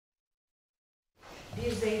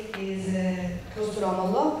This date is close to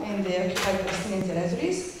Ramallah in the occupied Palestinian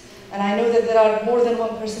territories. And I know that there are more than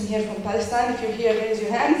one person here from Palestine. If you're here, raise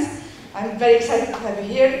your hands. I'm very excited to have you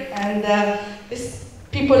here. And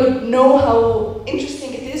people know how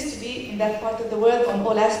interesting it is to be in that part of the world on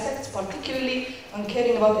all aspects, particularly on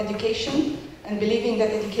caring about education and believing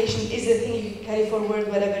that education is the thing you can carry forward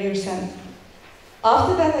wherever you're sent.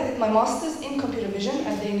 After that, I did my master's in computer vision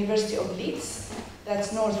at the University of Leeds.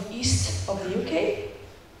 That's northeast of the UK.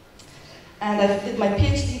 And I did my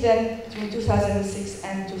PhD then between 2006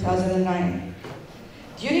 and 2009.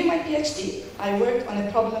 During my PhD, I worked on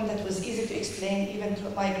a problem that was easy to explain even to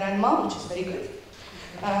my grandma, which is very good.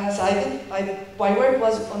 My work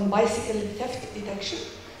was on bicycle theft detection.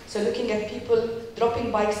 So looking at people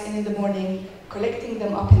dropping bikes in the morning, collecting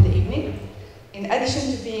them up in the evening. In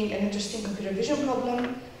addition to being an interesting computer vision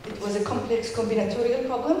problem, it was a complex combinatorial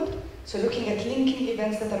problem. So looking at linking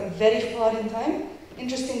events that are very far in time.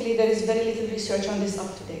 Interestingly, there is very little research on this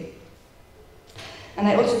up to date. And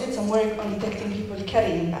I also did some work on detecting people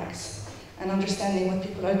carrying bags and understanding what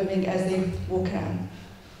people are doing as they walk around.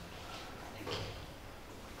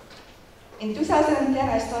 In 2010,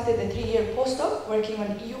 I started a 3-year postdoc working on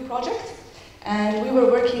an EU project, and we were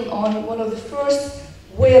working on one of the first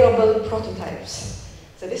wearable prototypes.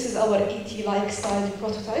 So this is our ET-like style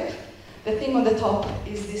prototype. The thing on the top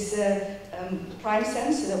is this prime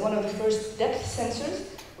sense, so one of the first depth sensors,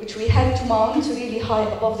 which we had to mount really high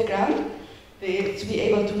above the ground to be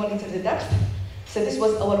able to monitor the depth. So this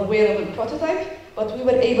was our wearable prototype, but we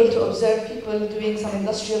were able to observe people doing some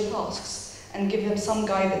industrial tasks and give them some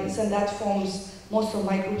guidance, and that forms most of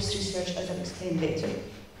my group's research, as I'll explain later.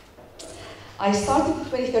 I started in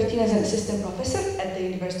 2013 as an assistant professor at the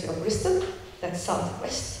University of Bristol, that's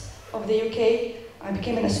southwest of the UK. I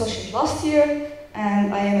became an associate last year,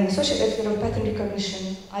 and I am an associate editor of pattern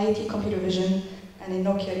recognition, IoT computer vision, and a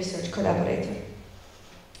Nokia research collaborator.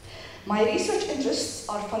 My research interests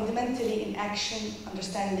are fundamentally in action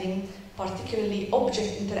understanding, particularly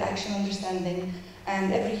object interaction understanding,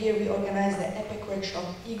 and every year we organize the EPIC workshop,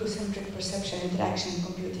 Egocentric Perception, Interaction, and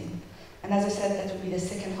Computing. And as I said, that will be the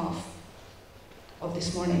second half of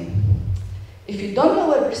this morning. If you don't know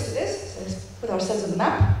where Bristol is, so let's put ourselves on the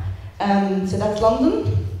map. So that's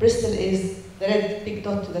London. Bristol is the red big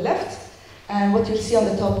dot to the left. And what you'll see on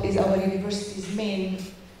the top is our university's main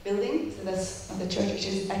building. So that's not the church, which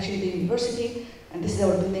is actually the university. And this is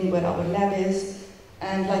our building where our lab is.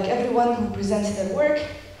 And like everyone who presents their work,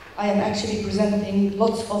 I am actually presenting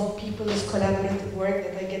lots of people's collaborative work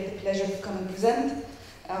that I get the pleasure to come and present.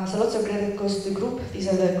 So lots of credit goes to the group. These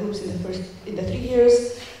are the groups in the 3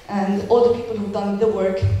 years, and all the people who've done the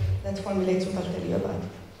work that formulates what I'll tell you about.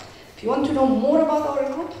 If you want to know more about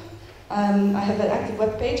our group, I have an active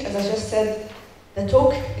webpage. As I just said, the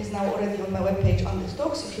talk is now already on my webpage on this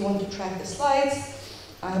talk, so if you want to track the slides,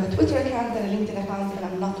 I have a Twitter account and a LinkedIn account, and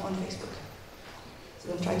I'm not on Facebook. So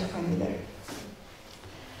don't try to find me there.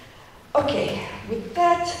 Okay, with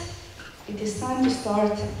that, it is time to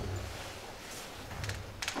start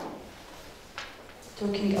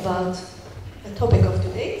talking about the topic of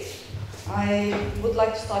today. I would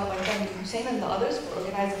like to start by thanking Hussein and the others for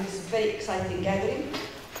organizing this very exciting gathering,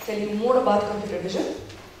 tell you more about computer vision,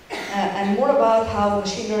 and more about how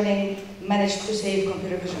machine learning managed to save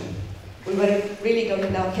computer vision. We were really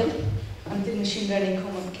going downhill until machine learning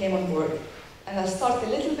came on board. And I'll start a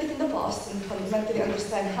little bit in the past and fundamentally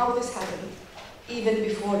understand how this happened, even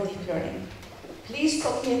before deep learning. Please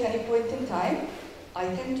stop me at any point in time. I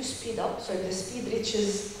tend to speed up, so if the speed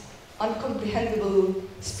reaches uncomprehendable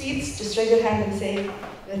speeds, just raise your hand and say,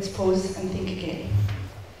 let's pause and think again.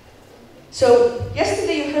 So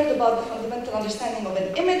yesterday you heard about the fundamental understanding of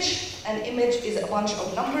an image. An image is a bunch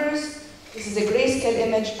of numbers. This is a grayscale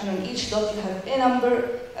image, and on each dot you have a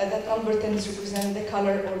number. That number tends to represent the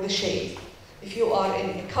color or the shade. If you are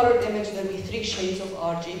in a colored image, there will be 3 shades of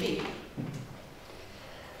RGB.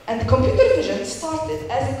 And computer vision started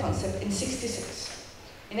as a concept in '66.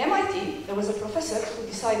 In MIT, there was a professor who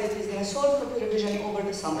decided he's going to solve computer vision over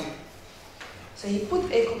the summer. So he put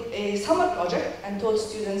a summer project and told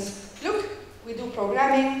students, look, we do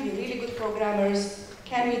programming, we're really good programmers,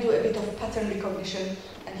 can we do a bit of pattern recognition?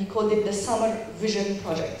 And he called it the Summer Vision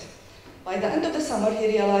Project. By the end of the summer, he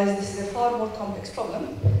realized this is a far more complex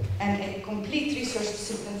problem, and a complete research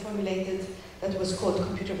discipline formulated that was called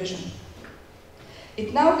computer vision.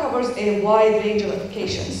 It now covers a wide range of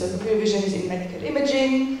applications. So computer vision is in medical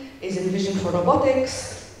imaging, is in vision for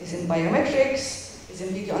robotics, is in biometrics, is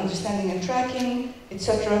in video understanding and tracking,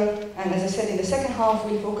 etc. And as I said, in the second half,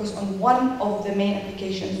 we'll focus on one of the main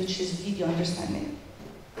applications, which is video understanding.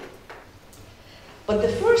 But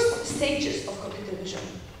the first stages of computer vision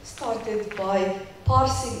started by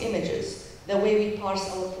parsing images the way we parse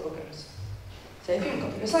our programs. So if you're in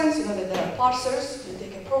computer science, you know that there are parsers. You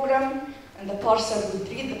take a program, and the parser will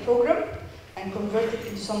read the program and convert it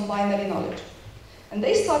into some binary knowledge. And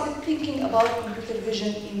they started thinking about computer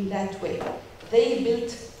vision in that way. They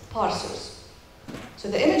built parsers. So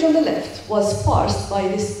the image on the left was parsed by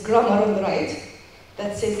this grammar on the right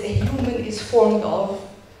that says a human is formed of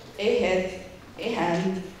a head, a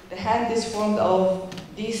hand, the hand is formed of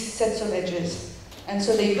these sets of edges. And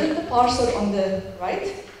so they built the parser on the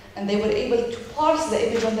right, and they were able to parse the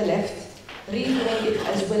image on the left, reading it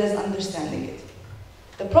as well as understanding it.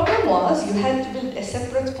 The problem was you had to build a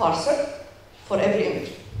separate parser for every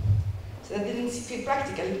image. So that didn't feel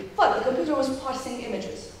practical, but the computer was parsing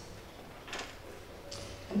images.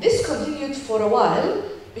 And this continued for a while,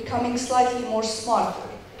 becoming slightly more smarter.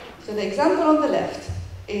 So the example on the left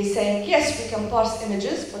is saying, yes, we can parse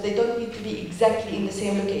images, but they don't need to be exactly in the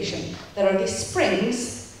same location. There are these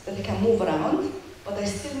springs that they can move around, but I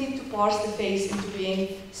still need to parse the face into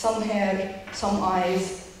being some hair, some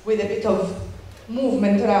eyes, with a bit of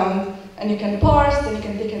movement around. And you can parse, then you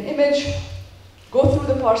can take an image, go through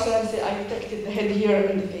the parser and say, I detected the head here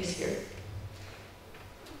and the face here.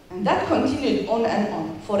 And that continued on and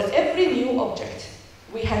on. For every new object,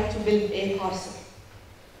 we had to build a parser.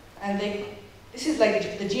 And this is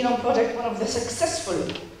like the Genome Project, one of the successful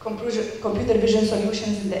computer vision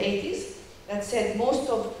solutions in the 80s, that said most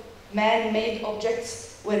of man-made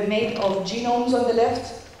objects were made of genomes on the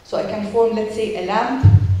left. So I can form, let's say, a lamp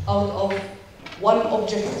out of one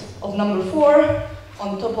object of number 4,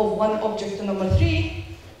 on top of one object of number 3,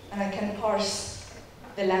 and I can parse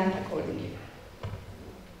the lamp accordingly.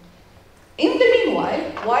 In the meanwhile,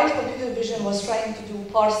 while computer vision was trying to do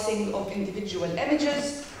parsing of individual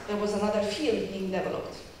images, there was another field being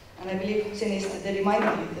developed. And I believe Hussein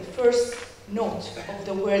reminded me, the first note of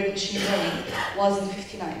the word machine learning was in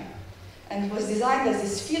 '59. And it was designed as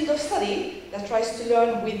this field of study that tries to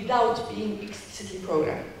learn without being explicitly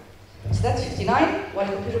programmed. So that's '59,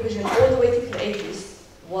 while computer vision all the way to the 80s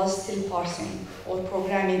was still parsing or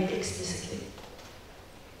programming explicitly.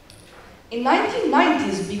 In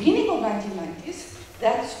 1990s, beginning of 1990s,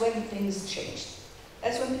 that's when things changed.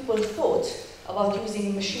 That's when people thought about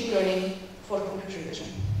using machine learning for computer vision.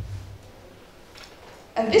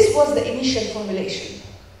 And this was the initial formulation.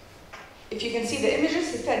 If you can see the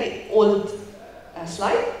images, it's a fairly old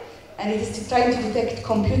slide, and it is trying to detect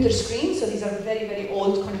computer screens, so these are very, very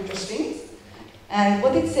old computer screens. And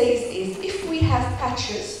what it says is, if we have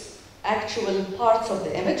patches, actual parts of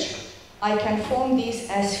the image, I can form these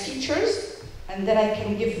as features, and then I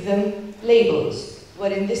can give them labels,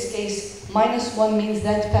 where in this case, -1 means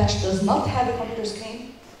that patch does not have a computer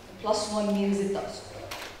screen, +1 means it does.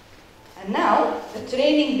 And now, the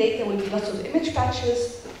training data will be lots of image patches,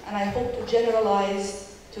 and I hope to generalize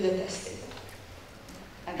to the test data.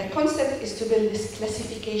 And the concept is to build this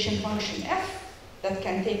classification function F that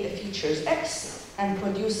can take the features X and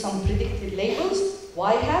produce some predicted labels,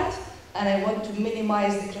 Y hat, and I want to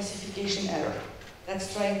minimize the classification error.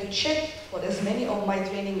 That's trying to check for as many of my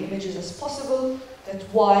training images as possible that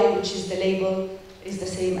Y, which is the label, is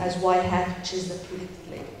the same as Y hat, which is the predicted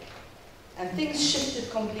label. And things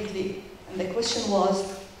shifted completely, and the question was,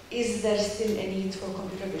 is there still a need for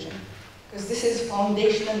computer vision? Because this is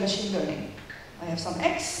foundational machine learning. I have some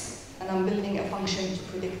X, and I'm building a function to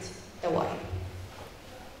predict a Y.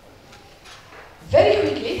 Very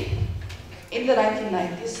quickly, in the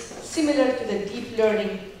 1990s, similar to the deep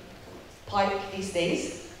learning pipe these days,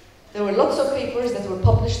 there were lots of papers that were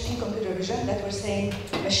published in computer vision that were saying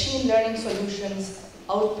machine learning solutions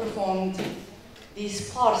outperformed these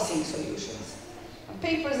parsing solutions. And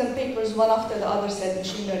papers, one after the other, said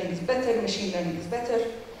machine learning is better,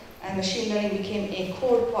 and machine learning became a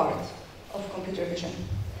core part of computer vision.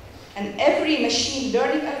 And every machine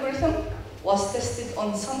learning algorithm was tested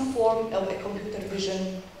on some form of a computer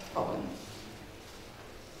vision problem.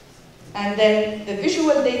 And then the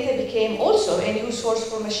visual data became also a new source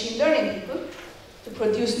for machine learning people to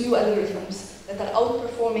produce new algorithms that are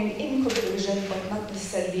outperforming in computer vision, but not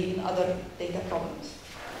necessarily in other data problems.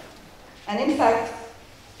 And in fact,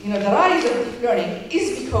 the rise of deep learning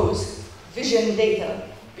is because vision data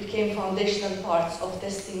became foundational parts of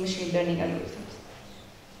testing machine learning algorithms.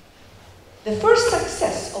 The first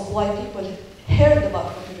success of why people heard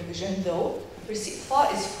about computer vision, though, is far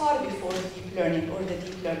before deep learning or the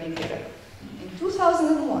deep learning era. In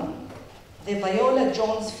 2001, the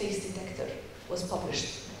Viola-Jones face detector was published.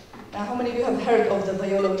 Now, how many of you have heard of the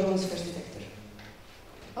Viola-Jones face detector?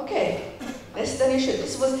 Okay, less than you should.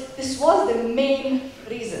 This was the main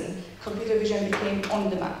reason computer vision became on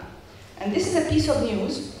the map. And this is a piece of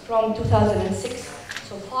news from 2006,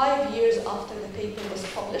 so 5 years after the paper was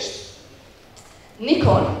published.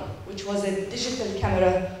 Nikon, which was a digital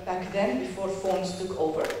camera back then, before phones took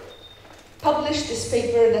over, published this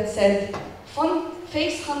paper that said,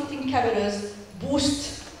 face hunting cameras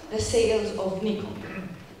boost the sales of Nikon.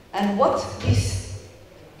 And what this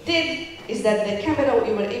did is that the camera,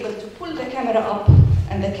 we were able to pull the camera up,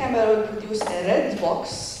 and the camera will produce a red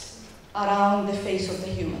box around the face of the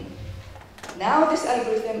human. Now this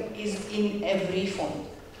algorithm is in every phone,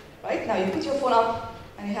 right? Now you put your phone up,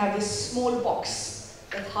 and you have this small box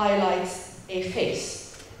that highlights a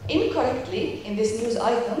face. Incorrectly, in this news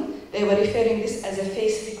item, they were referring this as a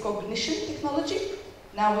face recognition technology.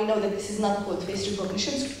 Now we know that this is not called face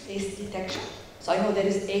recognition, it's face detection. So I know there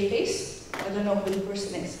is a face, I don't know who the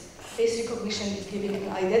person is. Face recognition is giving an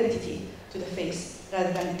identity to the face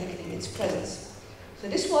rather than detecting its presence. So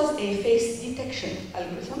this was a face detection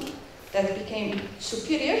algorithm that became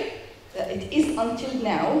superior, that it is until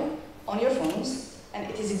now on your phones, and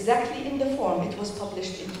it is exactly in the form it was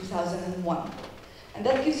published in 2001. And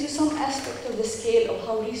that gives you some aspect of the scale of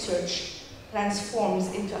how research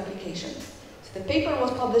transforms into application. So the paper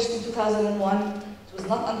was published in 2001. It was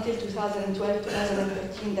not until 2012,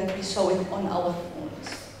 2013 that we saw it on our phones.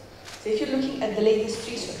 So if you're looking at the latest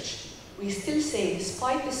research, we still say,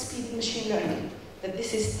 despite the speed in machine learning, that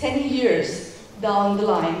this is 10 years down the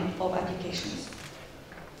line of applications.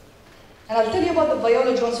 And I'll tell you about the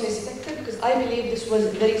Viola Jones face detector, because I believe this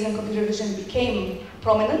was the reason computer vision became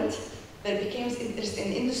prominent. There became interest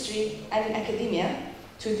in industry and in academia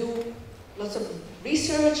to do lots of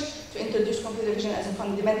research, to introduce computer vision as a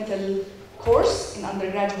fundamental course in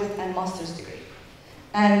undergraduate and master's degree.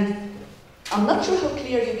 And I'm not sure how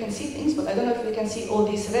clear you can see things, but I don't know if you can see all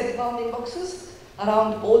these red bounding boxes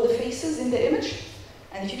around all the faces in the image.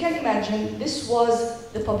 And if you can imagine, this was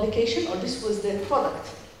the publication, or this was the product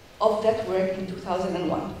of that work in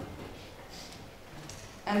 2001.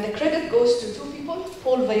 And the credit goes to two people,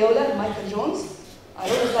 Paul Viola and Michael Jones. I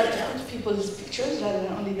always like to put people's pictures rather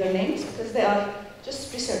than only their names, because they are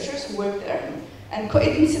just researchers who work there. And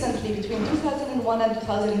coincidentally, between 2001 and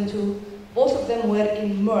 2002, both of them were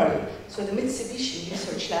in MERL, so the Mitsubishi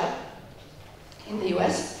Research Lab in the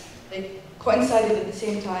US. They coincided at the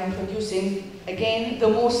same time, producing, again, the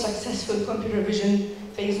most successful computer vision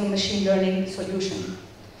based on machine learning solution.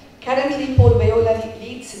 Currently, Paul Viola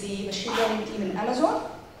leads the machine learning team in Amazon,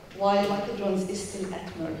 while Michael Jones is still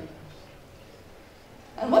at MERL.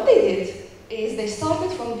 And what they did is they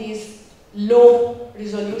started from these low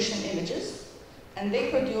resolution images, and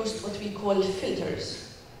they produced what we call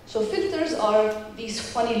filters. So filters are these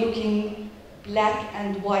funny looking black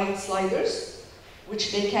and white sliders,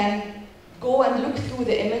 which they can go and look through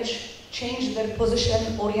the image, change their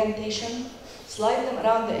position, orientation, slide them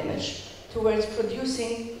around the image towards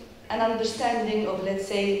producing an understanding of, let's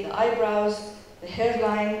say, the eyebrows, the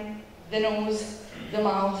hairline, the nose, the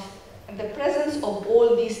mouth, and the presence of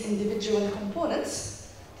all these individual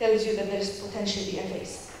components tells you that there is potentially a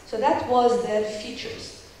face. So that was their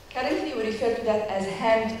features. Currently, we refer to that as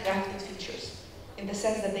handcrafted features, in the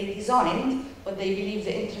sense that they designed what they believe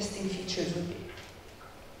the interesting features would be.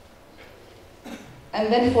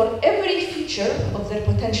 And then for every feature of their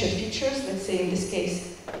potential features, let's say in this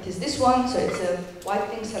case, it is this one, so it's a white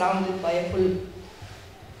thing surrounded by a full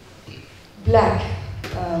black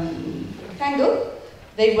rectangle.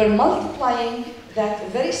 They were multiplying that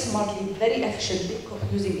very smartly, very efficiently,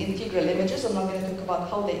 using integral images. I'm not going to talk about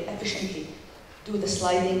how they efficiently do the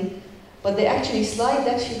sliding, but they actually slide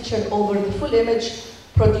that feature over the full image,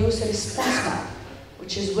 produce a response map,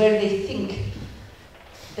 which is where they think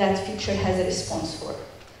that feature has a response for.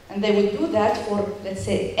 And they would do that for, let's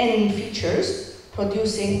say, n features,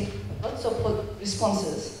 producing lots of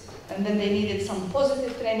responses. And then they needed some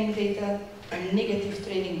positive training data and negative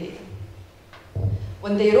training data.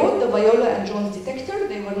 When they wrote the Viola and Jones detector,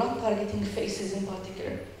 they were not targeting faces in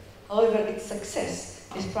particular. However, its success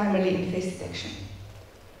is primarily in face detection.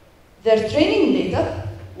 Their training data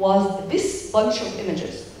was this bunch of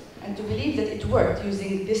images. And to believe that it worked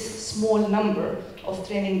using this small number of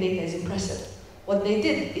training data is impressive. What they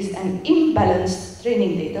did is an imbalanced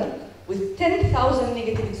training data with 10,000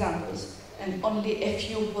 negative examples and only a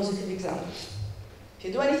few positive examples. If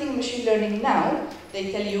you do anything in machine learning now,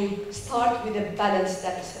 they tell you start with a balanced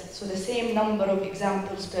data set, so the same number of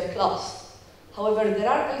examples per class. However, there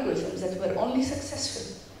are algorithms that were only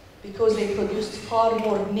successful because they produced far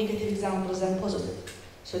more negative examples than positive.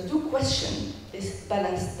 So do question this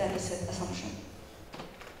balanced data set assumption.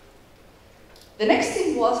 The next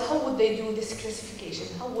thing was, how would they do this classification?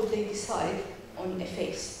 How would they decide on a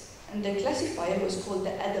face? and the classifier was called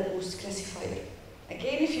the AdaBoost classifier.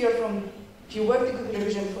 Again, if you worked in computer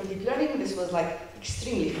vision for deep learning, this was like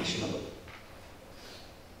extremely fashionable.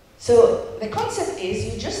 So the concept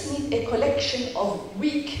is you just need a collection of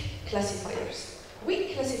weak classifiers.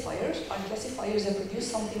 Weak classifiers are classifiers that produce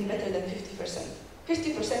something better than 50%.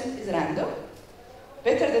 50% is random.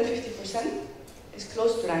 Better than 50% is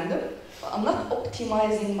close to random, but I'm not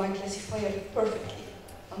optimizing my classifier perfectly.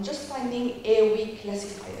 I'm just finding a weak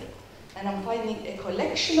classifier. And I'm finding a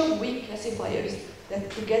collection of weak classifiers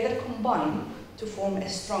that together combine to form a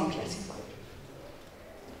strong classifier.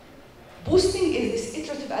 Boosting is this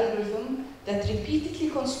iterative algorithm that repeatedly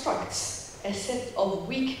constructs a set of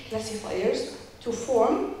weak classifiers to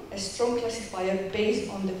form a strong classifier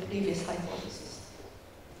based on the previous hypothesis.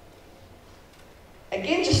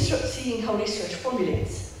 Again, just seeing how research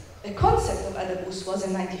formulates. The concept of AdaBoost was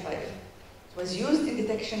in 1995. It was used in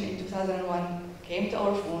detection in 2001, came to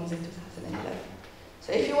our phones in 2011.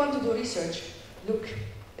 So if you want to do research, look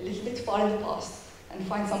a little bit far in the past and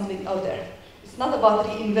find something out there. It's not about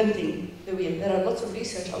reinventing the wheel. There are lots of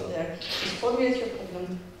research out there. Just formulate your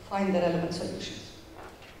problem, find the relevant solutions.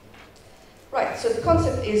 Right, so the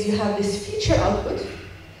concept is you have this feature output,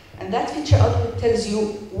 and that feature output tells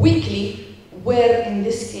you weakly where, in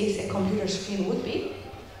this case, a computer screen would be.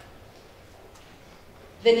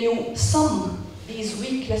 Then you sum these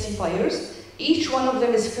weak classifiers. Each one of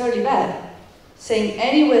them is fairly bad, saying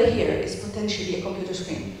anywhere here is potentially a computer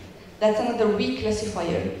screen. That's another weak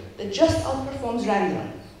classifier that just outperforms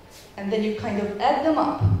random. And then you kind of add them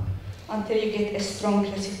up until you get a strong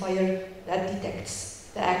classifier that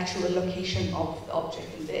detects the actual location of the object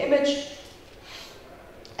in the image.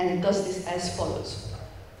 And it does this as follows.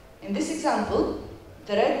 In this example,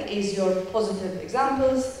 the red is your positive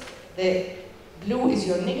examples, the blue is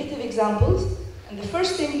your negative examples, and the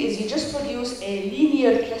first thing is you just produce a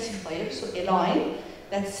linear classifier, so a line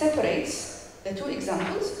that separates the two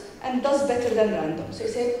examples and does better than random. So you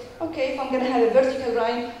say, okay, if I'm going to have a vertical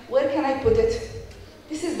line, where can I put it?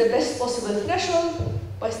 This is the best possible threshold,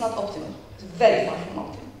 but it's not optimal. It's very far from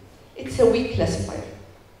optimal. It's a weak classifier.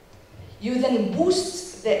 You then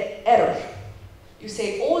boost the error. You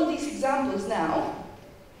say all these examples now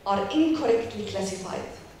are incorrectly classified.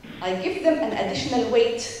 I give them an additional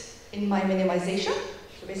weight in my minimization.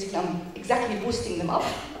 So basically I'm exactly boosting them up.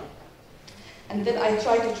 And then I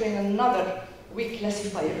try to train another weak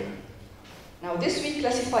classifier. Now this weak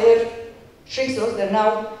classifier shrinks those. They're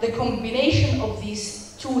now the combination of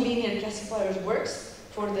these two linear classifiers works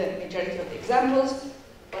for the majority of the examples.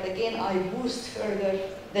 But again, I boost further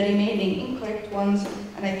the remaining incorrect ones,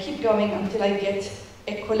 and I keep going until I get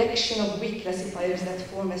a collection of weak classifiers that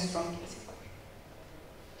form a strong classifier.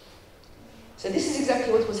 So this is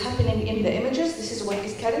exactly what was happening in the images. This is what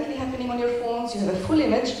is currently happening on your phones. You have a full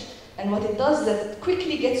image, and what it does is that it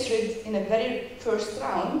quickly gets rid, in a very first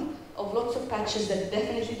round, of lots of patches that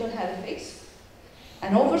definitely don't have a face.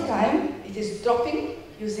 And over time, it is dropping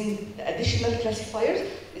using the additional classifiers.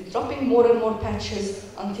 It's dropping more and more patches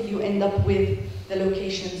until you end up with the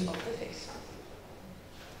locations of the face.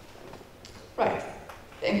 Right.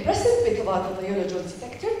 The impressive bit about the Viola-Jones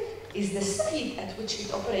detector is the speed at which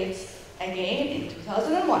it operates again in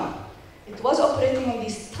 2001. It was operating on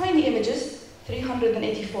these tiny images,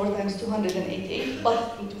 384 times 288,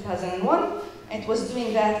 but in 2001, it was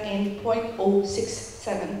doing that in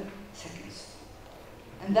 0.067 seconds.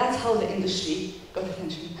 And that's how the industry got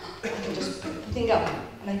attention. I can just put the thing up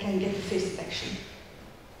and I can get the face detection.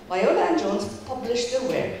 Viola and Jones published their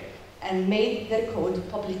work and made their code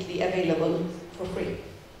publicly available for free.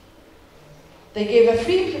 They gave a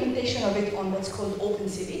free implementation of it on what's called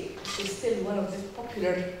OpenCV, which is still one of the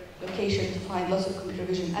popular locations to find lots of computer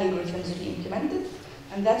vision algorithms re-implemented.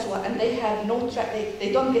 And that's why, and they have no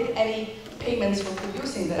they don't get any payments for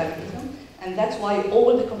producing the algorithm. And that's why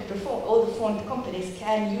all the phone companies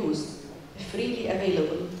can use a freely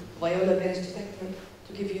available Viola-based detector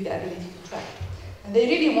to give you the ability to track. And they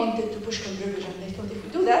really wanted to push computer vision. They thought if we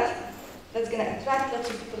do that, that's going to attract lots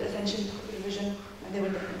of people's attention to computer vision, and they were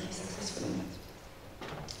definitely successful in that.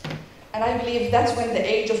 And I believe that's when the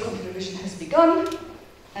age of computer vision has begun,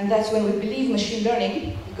 and that's when we believe machine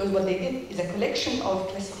learning, because what they did is a collection of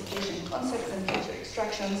classification concepts and feature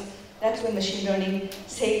extractions. That's when machine learning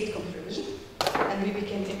saved computer vision, and we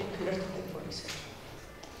became a popular topic for research.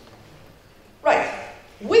 Right.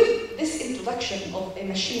 With this introduction of a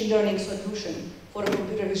machine learning solution for a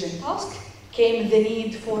computer vision task came the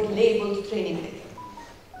need for labeled training data.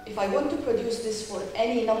 If I want to produce this for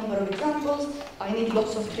any number of examples, I need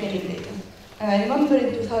lots of training data. And I remember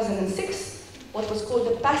in 2006, what was called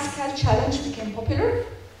the Pascal challenge became popular.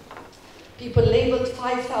 People labeled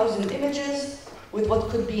 5,000 images with what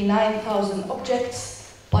could be 9,000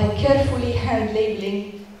 objects by carefully hand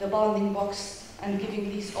labeling the bounding box and giving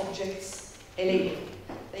these objects a label.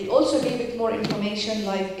 They also gave it more information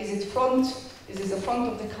like, is it front? Is this the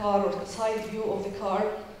front of the car or the side view of the car?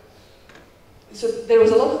 So there was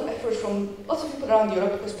a lot of effort from lots of people around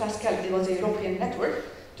Europe, because Pascal was a European network,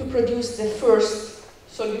 to produce the first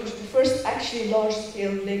solution, the first actually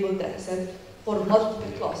large-scale labeled dataset for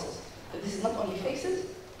multiple classes. So this is not only faces,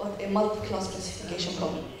 but a multi-class classification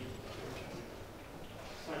problem.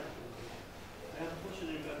 Sorry. I have a question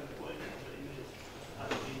regarding the quality of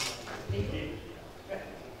the images.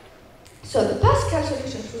 So the Pascal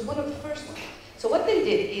solution was one of the first ones. So what they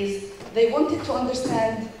did is they wanted to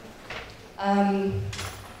understand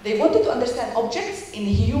objects in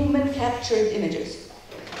human captured images.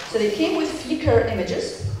 So they came with Flickr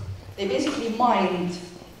images. They basically mined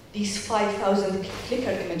these 5,000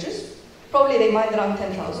 Flickr images. Probably they mined around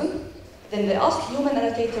 10,000. Then they asked human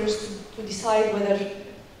annotators to decide whether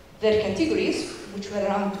their categories, which were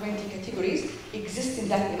around 20 categories, exist in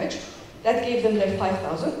that image. That gave them their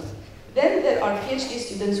 5,000. Then there are PhD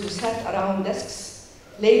students who sat around desks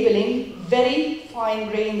labeling very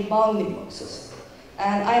fine-grained bounding boxes.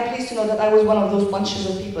 And I am pleased to know that I was one of those bunches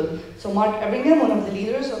of people. So Mark Everingham, one of the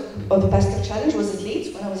leaders of the Pascal Challenge, was at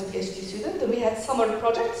Leeds when I was a PhD student. And we had summer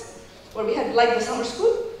projects where we had like the summer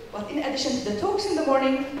school, but in addition to the talks in the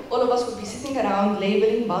morning, all of us would be sitting around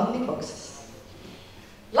labeling bounding boxes.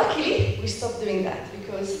 Luckily, we stopped doing that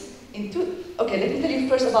because okay, let me tell you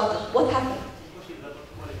first about what happened.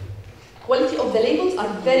 Quality of the labels are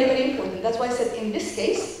very, very important. That's why I said in this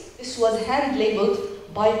case, this was hand labeled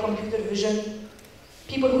by computer vision,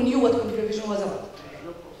 people who knew what computer vision was about.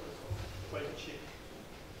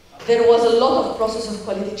 There was a lot of process of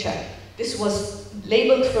quality check. This was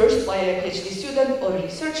labeled first by a PhD student or a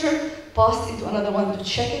researcher, passed into another one to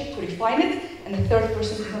check it, to refine it, and a third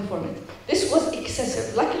person to confirm it. This was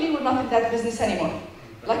excessive. Luckily, we're not in that business anymore.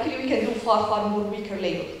 Luckily, we can do far, far more weaker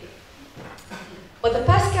labels. But the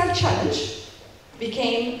Pascal Challenge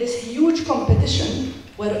became this huge competition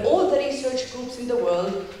where all the research groups in the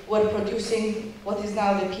world were producing what is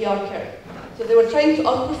now the PR curve. So they were trying to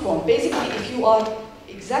outperform. Basically, if you are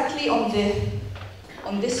exactly on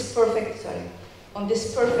this perfect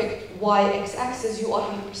y-x-axis, you are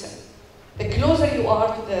 100%. The closer you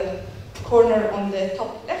are to the corner on the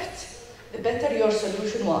top left, the better your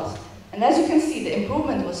solution was. And as you can see, the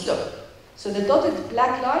improvement was slow. So the dotted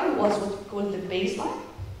black line was what we call the baseline,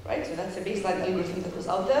 right? So that's the baseline algorithm that was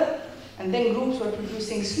out there. And then groups were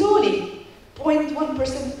producing slowly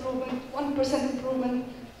 0.1% improvement, 1% improvement,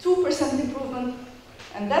 2% improvement.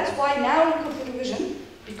 And that's why now in computer vision,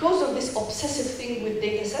 because of this obsessive thing with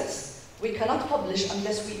data sets, we cannot publish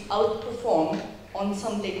unless we outperform on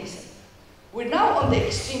some data set. We're now on the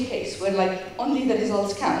extreme case where like only the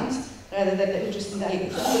results count rather than the interest in the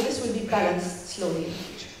algorithm. So this will be balanced slowly in the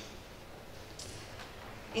future.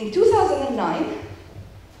 In 2009,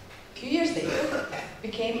 a few years later,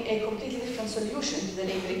 became a completely different solution to the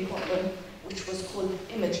labeling problem, which was called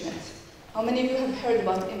ImageNet. How many of you have heard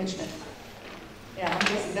about ImageNet? Yeah, I'm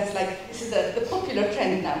guessing that's like, this is the popular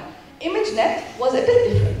trend now. ImageNet was a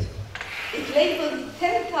bit different. It labeled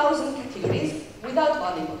 10,000 categories without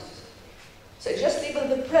bounding boxes. So it just labeled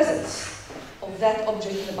the presence of that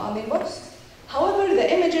object in the bounding box. However, the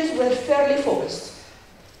images were fairly focused.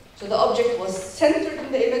 So the object was centered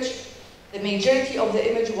in the image. The majority of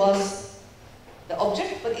the image was the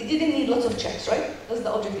object, but it didn't need lots of checks, right? Does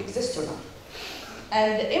the object exist or not?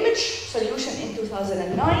 And the image solution in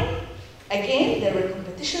 2009, again, there were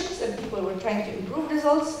competitions and people were trying to improve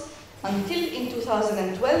results until in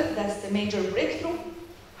 2012, that's the major breakthrough,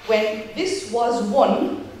 when this was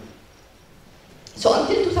won. So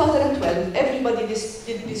until 2012, everybody did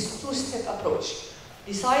this two-step approach,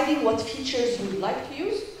 deciding what features you would like to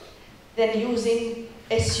use, then using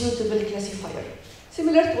a suitable classifier.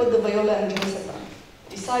 Similar to what the Viola and James have done.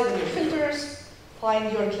 Decide on your filters,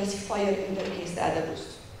 find your classifier, in their case, the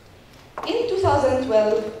AdaBoost. In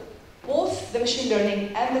 2012, both the machine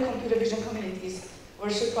learning and the computer vision communities were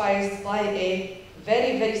surprised by a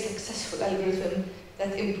very, very successful algorithm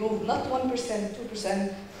that improved not 1%,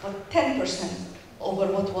 2%, but 10%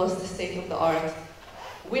 over what was the state of the art,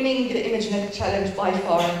 winning the ImageNet challenge by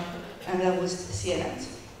far, and that was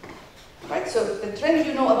CNNs. Right, so the trend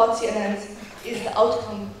you know about CNNs is the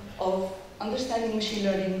outcome of understanding machine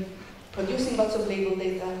learning, producing lots of label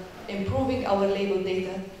data, improving our label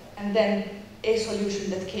data, and then a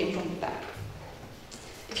solution that came from the back.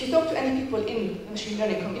 If you talk to any people in the machine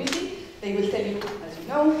learning community, they will tell you, as you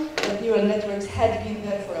know, that neural networks had been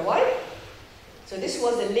there for a while. So this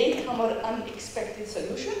was a latecomer, unexpected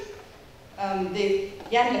solution. Jan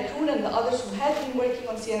LeCun and the others who had been working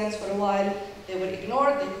on CNNs for a while, they were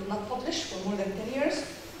ignored. They could not publish for more than 10 years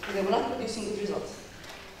because they were not producing good results.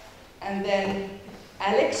 And then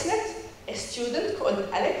AlexNet, a student called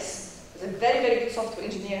Alex, was a very, very good software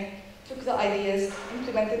engineer, took the ideas,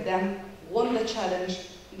 implemented them, won the challenge,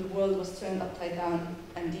 and the world was turned upside down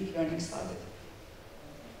and deep learning started.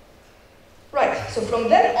 Right, so from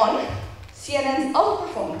then on, CNNs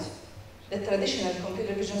outperformed the traditional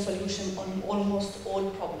computer vision solution on almost all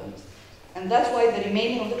problems. And that's why the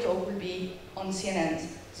remaining of the talk will be on CNNs.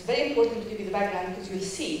 It's very important to give you the background because you'll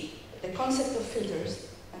see that the concept of filters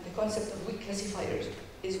and the concept of weak classifiers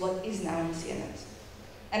is what is now in CNNs.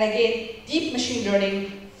 And again, deep machine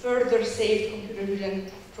learning further saved computer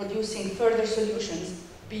vision, producing further solutions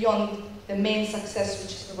beyond the main success,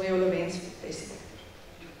 which is the viola veins phase detector.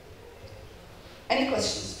 Any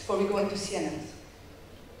questions before we go into CNNs?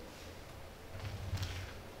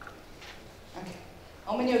 Okay.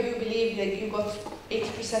 How many of you believe that you got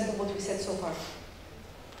 80% of what we said so far?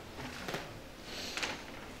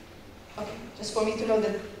 Okay, just for me to know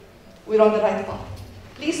that we're on the right path.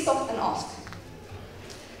 Please stop and ask.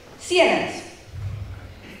 CNNs,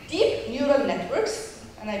 deep neural networks,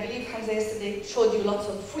 and I believe Hamza yesterday showed you lots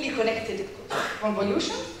of fully connected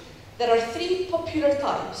convolutions. There are 3 popular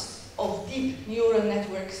types of deep neural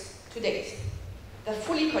networks to date. The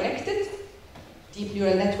fully connected deep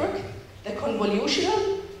neural network, the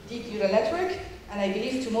convolutional deep neural network, and I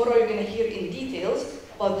believe tomorrow you're going to hear in details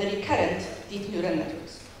about the recurrent deep neural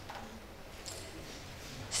networks.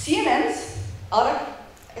 CNNs are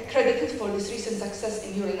accredited for this recent success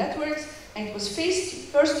in neural networks, and it was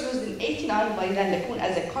first used in '89 by Jan LeCun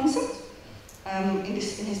as a concept in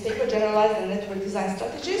his paper Generalized and Network Design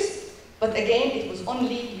Strategies, but again it was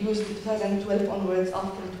only used in 2012 onwards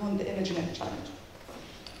after it won the ImageNet challenge.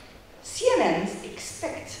 CNNs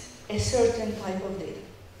expect a certain type of data.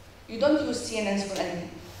 You don't use CNNs for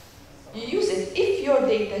anything. You use it if your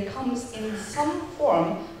data comes in some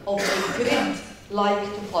form of a grid-like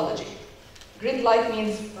topology. Grid-like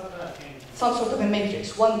means some sort of a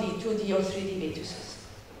matrix, 1D, 2D, or 3D matrices.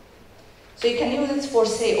 So you can use it for,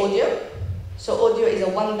 say, audio. So audio is a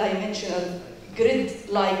one-dimensional,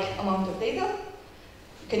 grid-like amount of data.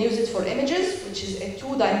 You can use it for images, which is a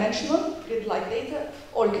 2-dimensional, grid-like data,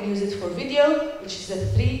 or you can use it for video, which is a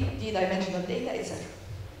 3D dimensional data, etc.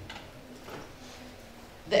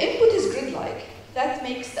 The input is grid-like. That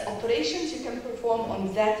makes the operations you can perform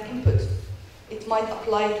on that input. It might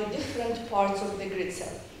apply to different parts of the grid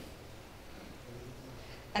cell.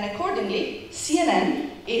 And accordingly,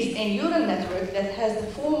 CNN is a neural network that has the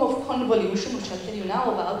form of convolution, which I'll tell you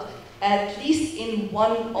now about, at least in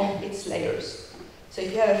one of its layers. So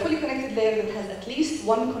if you have a fully connected layer that has at least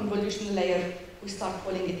one convolutional layer, we start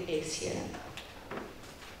calling it a CNN.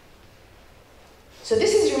 So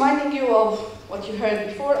this is reminding you of what you heard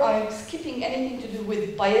before. I'm skipping anything to do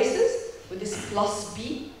with biases, with this plus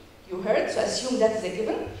B you heard, so assume that is a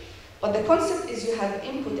given. But the concept is you have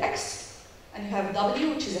input X, and you have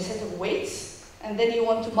W, which is a set of weights, and then you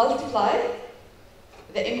want to multiply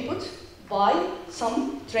the input by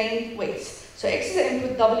some trained weights. So X is the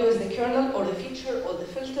input, W is the kernel, or the feature, or the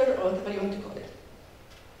filter, or whatever you want to call it.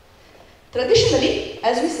 Traditionally,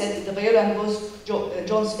 as we said, in the Viola and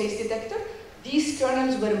Jones phase detector, these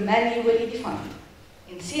kernels were manually defined.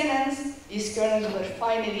 In CNNs, these kernels were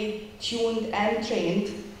finally tuned and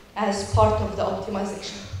trained as part of the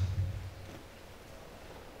optimization.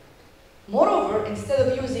 Moreover, instead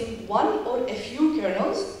of using one or a few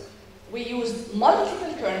kernels, we used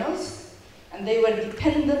multiple kernels, and they were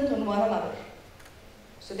dependent on one another.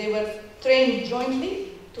 So they were trained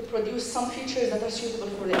jointly to produce some features that are suitable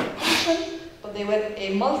for their function, but they were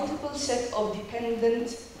a multiple set of dependent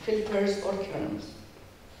filters or kernels.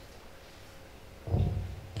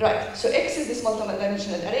 Right, so X is this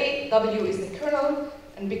multi-dimensional array, W is the kernel,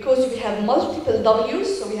 and because we have multiple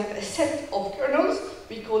W's, so we have a set of kernels,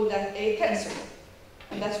 we call that a tensor.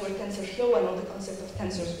 And that's where TensorFlow and all the concept of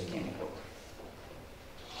tensors became important.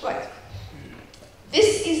 Right.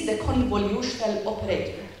 This is the convolutional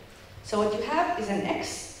operator. So what you have is an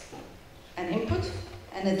X, an input,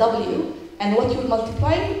 and a W, and what you're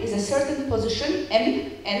multiplying is a certain position,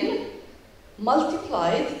 M, N,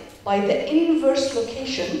 multiplied by the inverse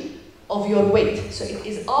location of your weight. So it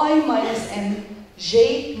is I minus M,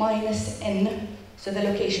 J minus N, so the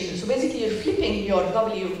location. So basically you're flipping your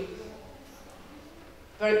W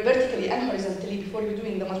vertically and horizontally before you're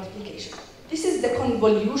doing the multiplication. This is the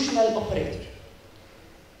convolutional operator.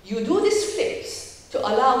 You do these flips to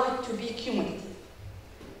allow it to be cumulative.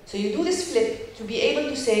 So you do this flip to be able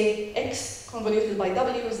to say x convoluted by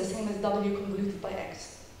w is the same as w convoluted by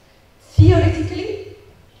x. Theoretically,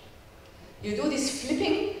 you do this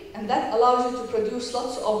flipping, and that allows you to produce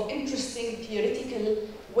lots of interesting theoretical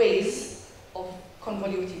ways of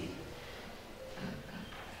convoluting.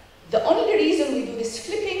 The only reason we do this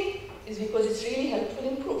flipping is because it's really helpful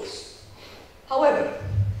in proofs. However,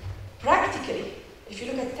 practically, if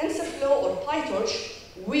you look at TensorFlow or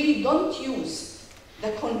PyTorch, we don't use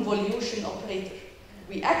the convolution operator.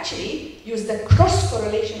 We actually use the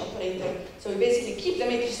cross-correlation operator. So we basically keep the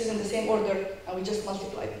matrices in the same order, and we just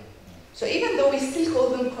multiply them. So even though we still call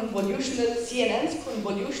them convolutional CNNs,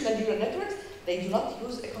 convolutional neural networks, they do not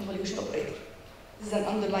use a convolution operator. This is an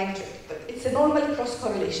underlying trick, but it's a normal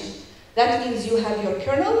cross-correlation. That means you have your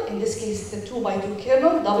kernel, in this case the 2x2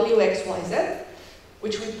 kernel, w, x, y, z,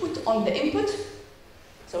 which we put on the input.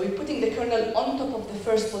 So we're putting the kernel on top of the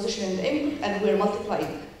first position in the input, and we're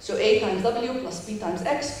multiplying. So a times w plus b times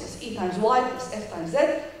x plus e times y plus f times z,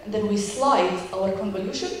 and then we slide our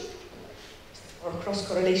convolution, or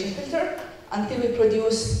cross-correlation filter, until we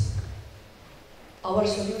produce our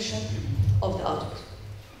solution of the output.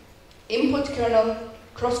 Input kernel,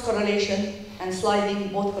 cross-correlation, and sliding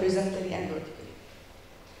both horizontally and vertically.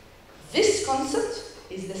 This concept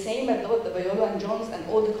is the same as what the Viola and Jones and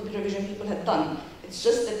all the computer vision people had done. It's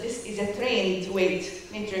just that this is a trained weight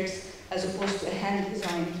matrix as opposed to a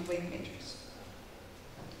hand-designed weight matrix.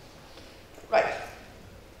 Right.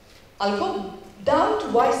 I'll go down to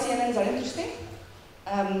why CNNs are interesting,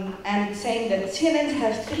 and saying that CNNs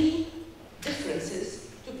have three differences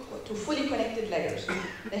to fully connected layers.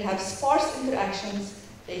 They have sparse interactions,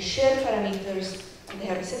 they share parameters, and they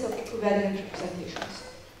have a set of equivalent representations.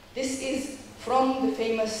 This is from the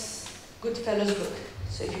famous Goodfellows book.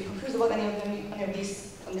 So if you're confused about any of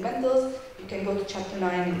these fundamentals, you can go to chapter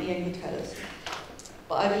 9 in Ian Goodfellows.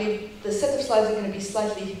 But I believe the set of slides are going to be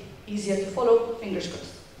slightly easier to follow, fingers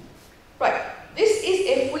crossed. Right, this is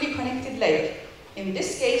a fully connected layer. In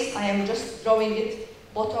this case, I am just drawing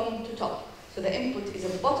it bottom to top. So the input is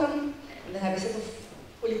at the bottom, and then I have a set of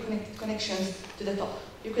fully connected connections to the top.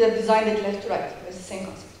 You could have designed it left to right, it's the same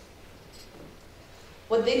concept.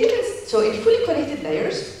 What they did is, so in fully connected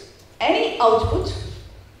layers, any output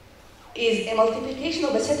is a multiplication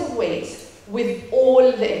of a set of weights with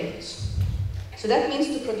all the inputs. So that means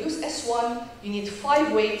to produce S1, you need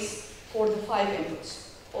 5 weights for the 5 inputs,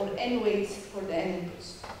 or n weights for the n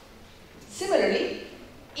inputs. Similarly,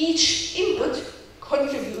 each input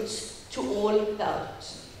contributes to all the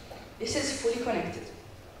outputs. This is fully connected.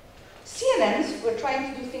 CNNs were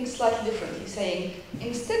trying to do things slightly differently, saying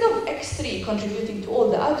instead of x3 contributing to all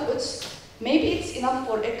the outputs, maybe it's enough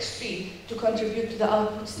for x3 to contribute to the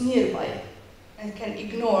outputs nearby and can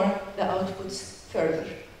ignore the outputs further.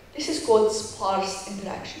 This is called sparse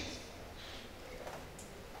interactions.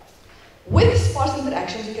 With sparse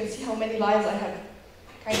interactions, you can see how many lines I have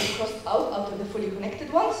kind of crossed out of the fully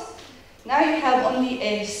connected ones. Now you have only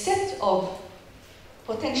a set of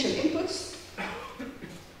potential inputs.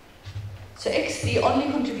 So x3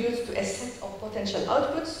 only contributes to a set of potential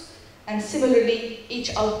outputs, and similarly,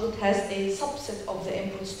 each output has a subset of the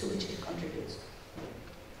inputs to which it contributes.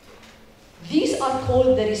 These are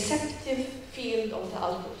called the receptive field of the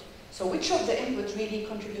output. So which of the inputs really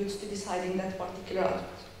contributes to deciding that particular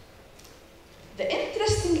output? The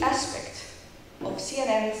interesting aspect of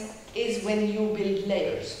CNNs is when you build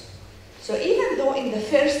layers. So even though in the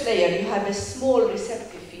first layer you have a small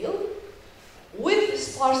receptive field, with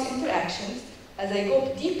sparse interactions, as I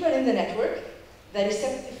go deeper in the network, the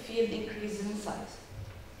receptive field increases in size.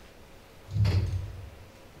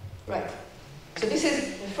 Right. So this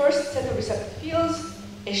is the first set of receptive fields,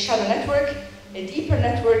 a shallow network. A deeper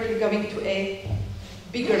network, you're going to a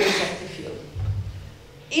bigger receptive field.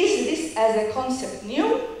 Is this as a concept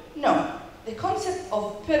new? No. The concept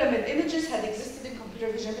of pyramid images had existed in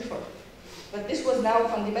computer vision before, but this was now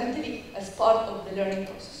fundamentally as part of the learning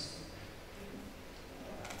process.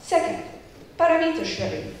 Second, parameter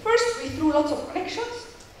sharing. First, we threw lots of connections.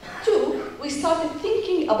 Two, we started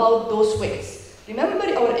thinking about those weights. Remember,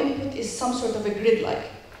 our input is some sort of a grid-like.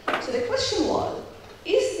 So the question was,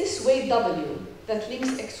 is this weight W that links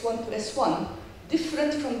x1 to s1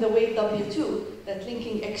 different from the weight W2 that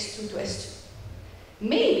linking x2 to s2?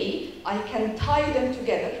 Maybe I can tie them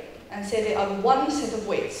together and say they are one set of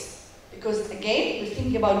weights. Because again, we're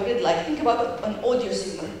thinking about grid-like. Think about an audio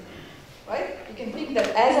signal, right? You can think that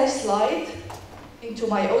as I slide into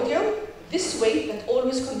my audio, this weight that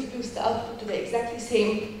always contributes the output to the exactly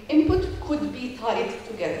same input could be tied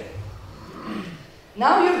together.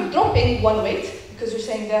 Now you're dropping one weight, because you're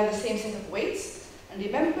saying they are the same set of weights, And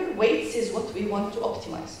remember, weights is what we want to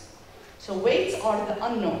optimize. So weights are the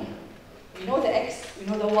unknown. We know the X, we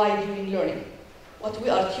know the Y during learning. What we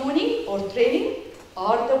are tuning or training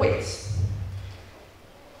are the weights.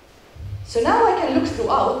 So now I can look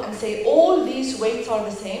throughout and say all these weights are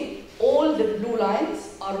the same. All the blue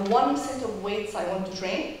lines are one set of weights I want to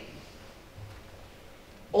train.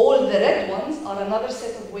 All the red ones are another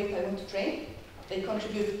set of weights I want to train. They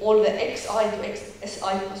contribute all the xi to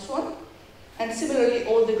xsi plus 1. And similarly,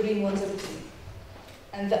 all the green ones are the same.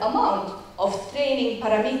 And the amount of training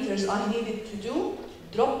parameters I needed to do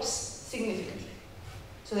drops significantly.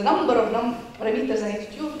 So the number of parameters I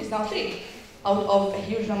need to do is now 3 out of a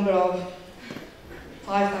huge number of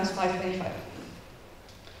 5 times 5, 25.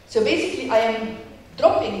 So basically, I am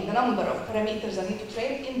dropping the number of parameters I need to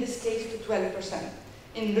train, in this case, to 12%.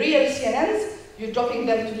 In real CNNs, you're dropping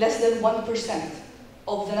them to less than 1%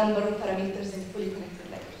 of the number of parameters in fully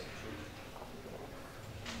connected layers.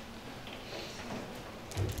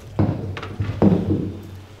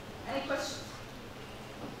 Any questions?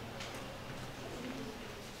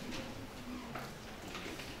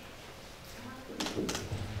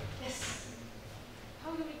 Yes?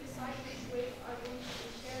 How do we decide which weights are going to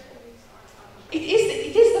be shared and which are not? It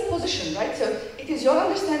is the position, right? So it is your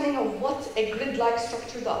understanding of what a grid-like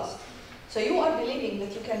structure does. So you are believing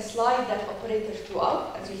that you can slide that operator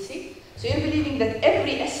throughout, as you see. So you're believing that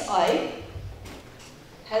every SI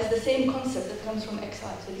has the same concept that comes from XI.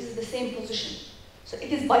 So this is the same position. So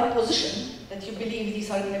it is by position that you believe these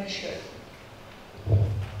are going to be shared.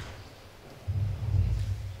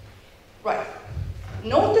 Right.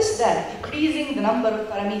 Notice that decreasing the number of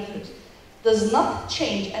parameters does not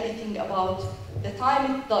change anything about the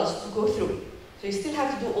time it does to go through. So you still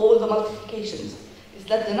have to do all the multiplications. It's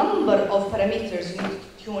that the number of parameters you need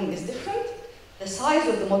to tune is different, the size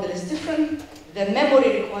of the model is different, the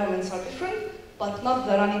memory requirements are different, but not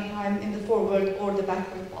the running time in the forward or the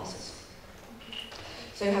backward passes.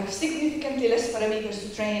 So you have significantly less parameters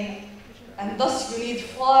to train, and thus you need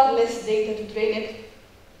far less data to train it.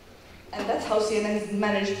 And that's how CNNs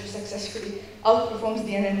manage to successfully outperform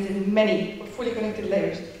DNNs in many, or fully connected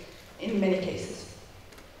layers, in many cases.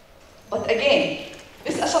 But again,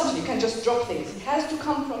 this assumption, you can just drop things. It has to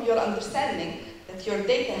come from your understanding that your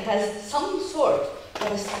data has some sort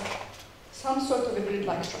of a structure, some sort of a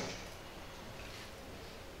grid-like structure.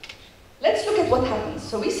 Let's look at what happens.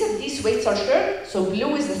 So we said these weights are shared, so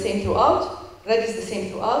blue is the same throughout, red is the same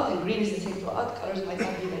throughout, and green is the same throughout. Colors might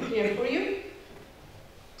not be very clear for you.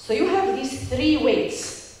 So you have these 3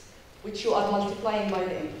 weights, which you are multiplying by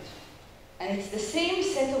the input. And it's the same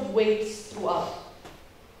set of weights throughout.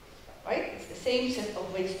 Right? It's the same set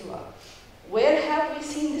of weights throughout. Where have we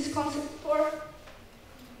seen this concept before?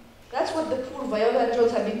 That's what the poor Viola and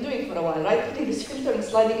Jones have been doing for a while, right? Putting this filter and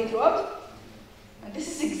sliding it throughout. And this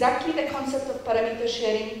is exactly the concept of parameter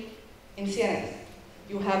sharing in CNNs.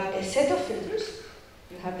 You have a set of filters,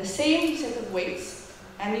 you have the same set of weights,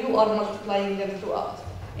 and you are multiplying them throughout.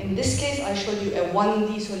 In this case, I showed you a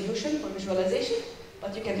 1D solution for visualization,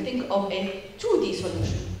 but you can think of a 2D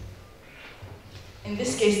solution. In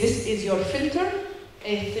this case, this is your filter,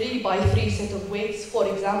 a 3 by 3 set of weights, for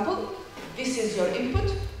example. This is your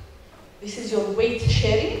input. This is your weight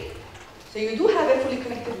sharing. So you do have a fully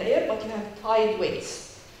connected layer, but you have tied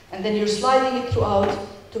weights. And then you're sliding it throughout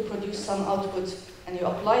to produce some output, and you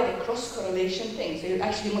apply the cross-correlation thing. So you're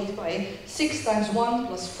actually multiplying 6 times 1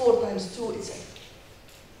 plus 4 times 2, etc.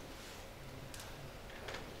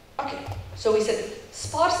 Okay, so we said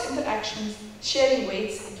sparse interactions, sharing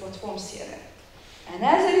weights into what forms CNN. And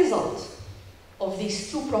as a result of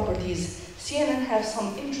these 2 properties, CNN have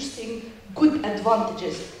some interesting good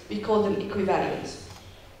advantages. We call them equivariants.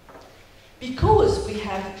 Because we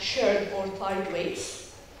have shared or tied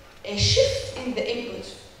weights, a shift in the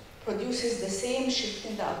input produces the same shift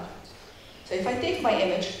in the output. So if I take my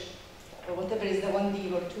image, or whatever is the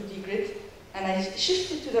 1D or 2D grid, and I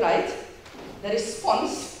shift it to the right, the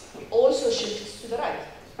response also shifts to the right.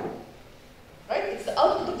 Right? It's the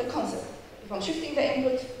output of the concept. If I'm shifting the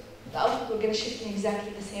input, the output will going to shift in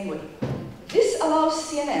exactly the same way. This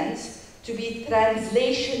allows CNNs to be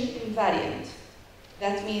translation invariant.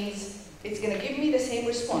 That means it's going to give me the same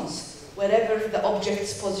response wherever the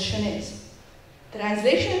object's position is.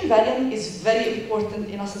 Translation invariant is very important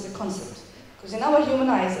in us as a concept. Because in our human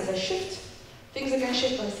eyes, as I shift, things are going to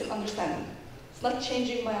shift, but I still understand them. It's not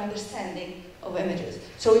changing my understanding of images.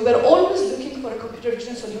 So we were always looking for a computer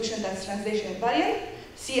vision solution that's translation invariant.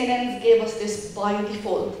 CNNs gave us this by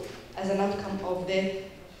default as an outcome of the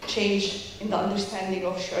change in the understanding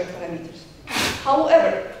of shared parameters.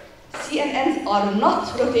 However, CNNs are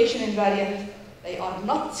not rotation invariant, they are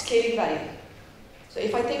not scale invariant. So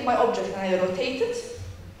if I take my object and I rotate it,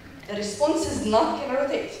 the response is not going to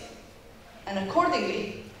rotate. And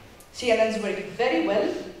accordingly, CNNs work very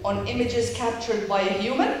well on images captured by a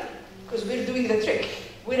human, because we're doing the trick.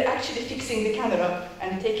 We're actually fixing the camera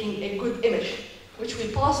and taking a good image, which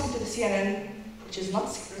will pass into the CNN, which is not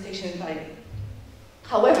rotation in time.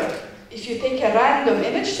 However, if you take a random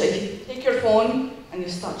image, so if you take your phone and you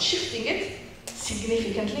start shifting it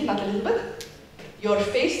significantly, not a little bit, your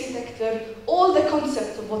face detector, all the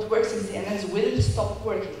concept of what works in CNNs will stop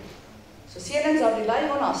working. So CNNs are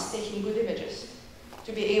relying on us taking good images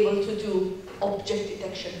to be able to do object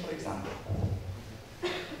detection, for example.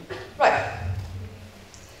 Right.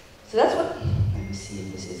 So that's what, let me see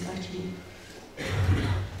if this is actually,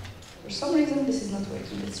 for some reason this is not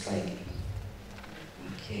working. Let's try again.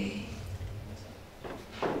 Okay.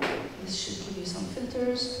 This should give you some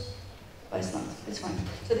filters, but it's not, it's fine.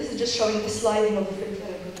 So this is just showing the sliding of the filter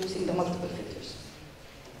and producing the multiple filters.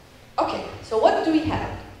 Okay, so what do we have?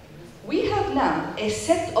 We have now a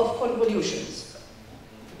set of convolutions.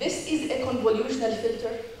 This is a convolutional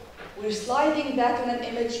filter. We're sliding that on an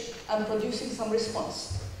image and producing some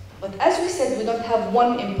response. But as we said, we don't have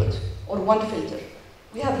one input or one filter.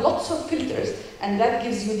 We have lots of filters, and that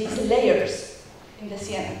gives you these layers in the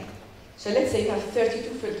CNN. So let's say you have 32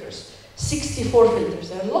 filters, 64 filters.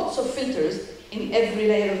 There are lots of filters in every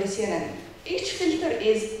layer of the CNN. Each filter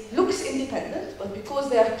looks independent, but because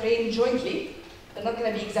they are trained jointly, they're not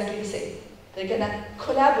going to be exactly the same. They're going to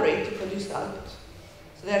collaborate to produce the output.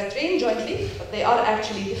 So they are trained jointly, but they are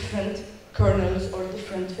actually different kernels or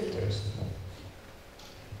different filters.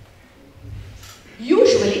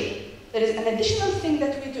 Usually, there is an additional thing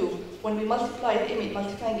that we do when we multiply the image,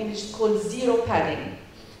 multiplying the image called zero padding.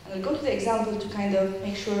 And I'll go to the example to kind of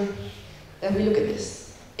make sure that we look at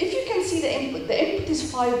this. If you can see the input is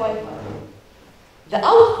 5 by 5. The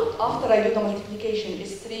output after I do the multiplication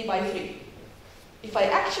is 3 by 3. If I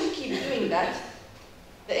actually keep doing that,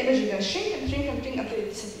 the image is going to shrink and shrink and shrink until it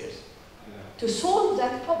disappears. To solve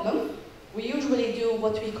that problem, we usually do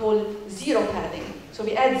what we call zero padding. So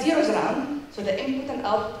we add zeros around, so the input and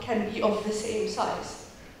output can be of the same size.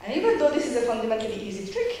 And even though this is a fundamentally easy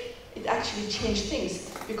trick, it actually changed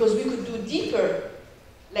things, because we could do deeper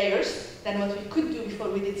layers than what we could do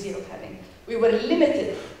before we did zero padding. We were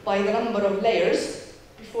limited by the number of layers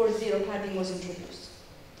before zero padding was introduced.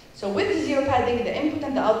 So with zero padding, the input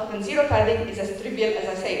and the output and zero padding is as trivial as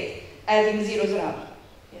I say it, adding zeros around.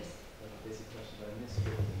 Yes? Basic question, but I missed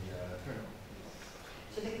the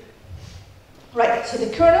kernel. So the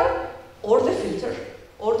kernel, or the filter,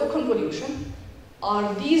 or the convolution,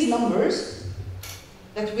 are these numbers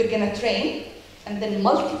that we're going to train and then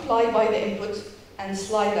multiply by the input and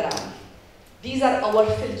slide around. These are our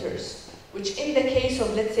filters, which in the case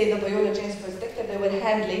of, let's say, the Viola James first detector, they were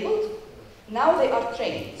hand-labeled. Now they are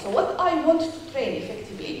trained. So what I want to train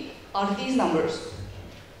effectively are these numbers.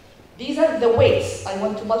 These are the weights I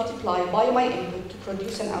want to multiply by my input to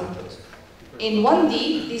produce an output. In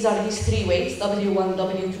 1D, these are these 3 weights, W1,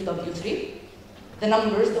 W2, W3. The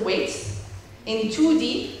numbers, the weights. In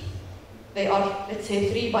 2D, they are, let's say,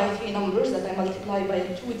 3 by 3 numbers that I multiply by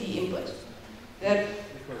a 2D input. They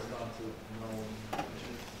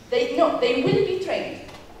will be trained.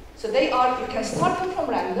 So they are, you can start them from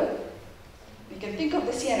random. You can think of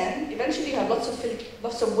the CNN. Eventually, you have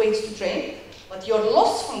lots of weights to train, but your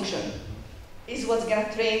loss function is what's going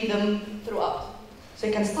to train them throughout. So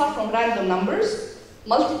you can start from random numbers,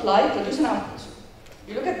 multiply, produce an output.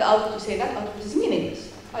 You look at the output, you say that output is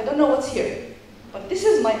meaningless. I don't know what's here, but this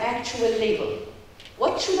is my actual label.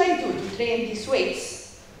 What should I do to train these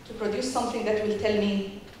weights to produce something that will tell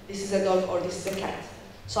me this is a dog or this is a cat?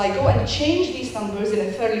 So I go and change these numbers in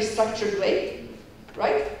a fairly structured way,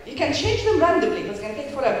 right? You can change them randomly, but it's going to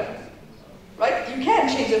take forever, right? You can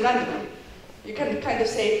change them randomly. You can kind of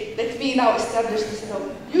say, let me now establish this.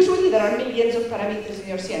 Usually there are millions of parameters in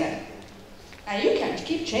your CNN. And you can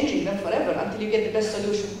keep changing them forever until you get the best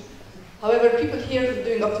solution. However, people here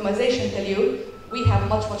doing optimization tell you, we have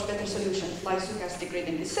much, much better solutions, like stochastic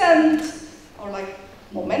gradient descent, or like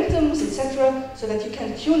momentums, etc., so that you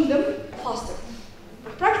can tune them faster.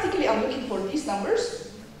 Practically, I'm looking for these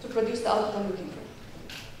numbers to produce the output I'm looking for.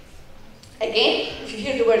 Again, if you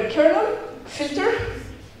hear the word kernel, filter,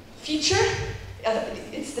 feature,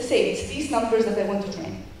 it's the same. It's these numbers that I want to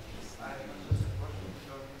train.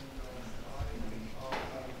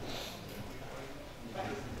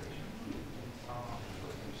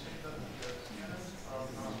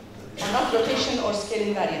 Not rotation or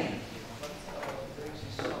scale invariant.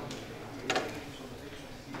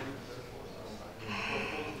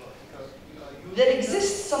 There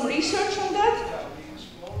exists some research on that.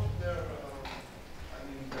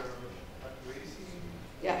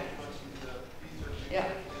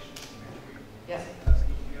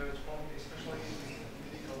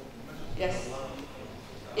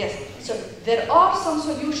 Yes, so there are some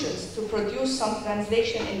solutions to produce some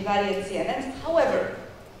translation invariant CNNs. However,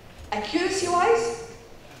 accuracy-wise,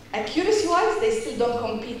 they still don't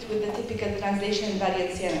compete with the typical translation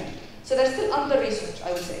invariant CNN. So they're still under research,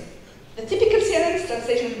 I would say. The typical CNN is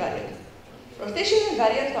translation invariant. Rotation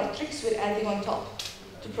invariant are tricks we're adding on top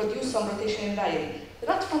to produce some rotation invariant. They're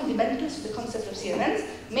not fundamentals to the concept of CNNs.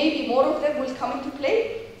 Maybe more of them will come into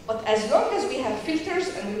play, but as long as we have filters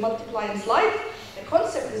and we multiply and slide, the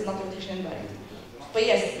concept is not rotation invariant. But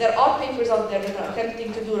yes, there are papers out there that are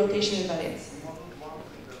attempting to do rotation invariance.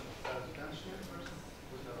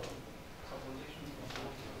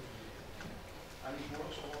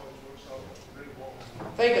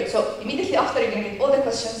 Very good. So immediately after, you're going to get all the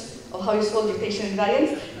questions of how you solve rotation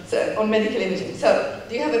invariance on medical imaging. So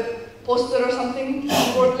do you have a poster or something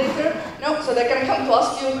on board later? No? So they're going to come to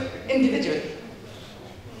ask you individually.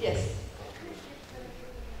 Yes?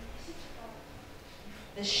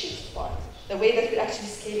 The shift part, the way that we're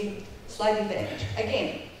actually sliding the image.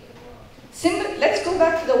 Again, let's go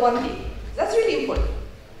back to the 1D. That's really important.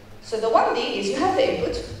 So the 1D is you have the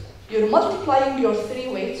input, you're multiplying your 3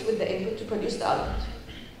 weights with the input to produce the output.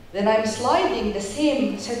 Then I'm sliding the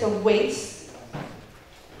same set of weights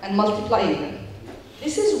and multiplying them.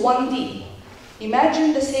 This is 1D.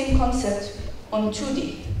 Imagine the same concept on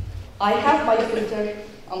 2D. I have my filter,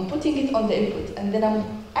 I'm putting it on the input, and then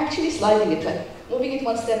I'm actually sliding it, like moving it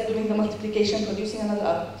one step, doing the multiplication, producing another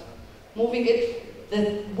output. Moving it,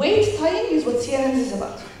 the weight tying is what CNNs is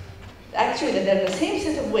about. Actually, they're the same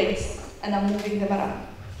set of weights, and I'm moving them around.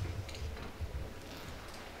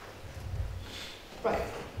 Right.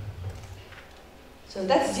 So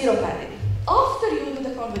that's zero parity. After you do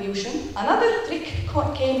the convolution, another trick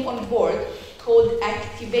came on board called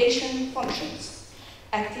activation functions.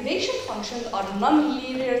 Activation functions are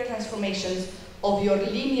non-linear transformations of your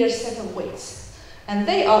linear set of weights. And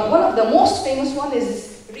they are, one of the most famous one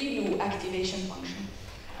is ReLU activation function.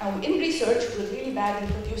 And in research, we're really bad in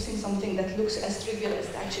producing something that looks as trivial as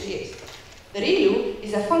it actually is. The ReLU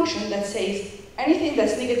is a function that says anything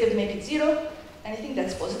that's negative, make it 0. Anything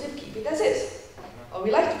that's positive, keep it as is. Or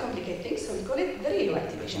we like to complicate things, so we call it the ReLU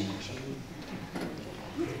activation function.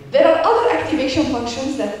 There are other activation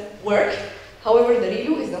functions that work. However, the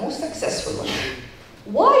ReLU is the most successful one.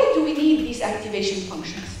 Why do we need these activation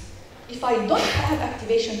functions? If I don't have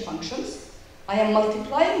activation functions, I am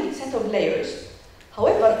multiplying a set of layers.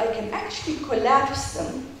 However, I can actually collapse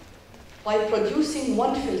them by producing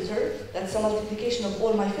one filter that's a multiplication of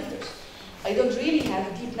all my filters. I don't really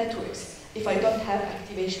have deep networks if I don't have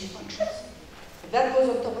activation functions. If that goes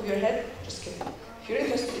on top of your head, just kidding. If you're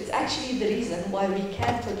interested, it's actually the reason why we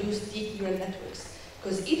can produce deep neural networks.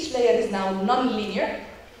 Because each layer is now non-linear,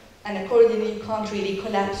 and accordingly, you can't really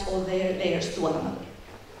collapse all their layers to one another.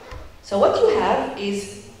 So what you have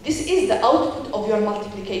is, this is the output of your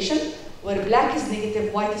multiplication, where black is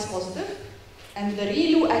negative, white is positive, and the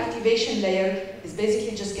ReLU activation layer is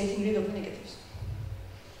basically just getting rid of the negatives.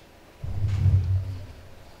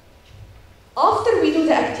 After we do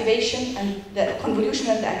the activation and the convolution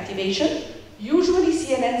and the activation, usually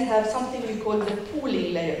CNNs have something we call the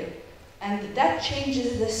pooling layer. And that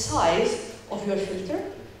changes the size of your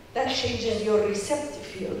filter. That changes your receptive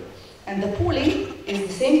field. And the pooling is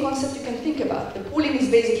the same concept you can think about. The pooling is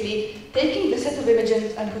basically taking the set of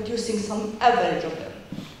images and producing some average of them.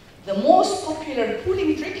 The most popular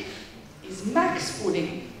pooling trick is max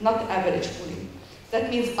pooling, not average pooling. That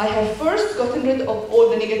means I have first gotten rid of all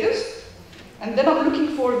the negatives, and then I'm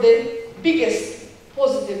looking for the biggest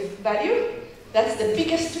positive value. That's the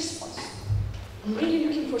biggest response. I'm really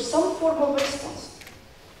looking for some form of response.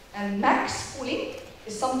 And max pooling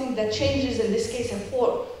is something that changes, in this case, a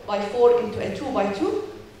 4x4 into a 2x2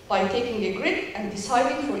 by taking a grid and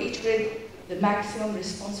deciding for each grid the maximum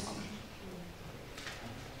response function.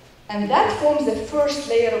 And that forms the first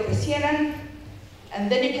layer of the CNN.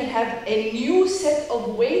 And then you can have a new set of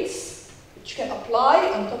weights which you can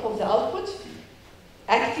apply on top of the output.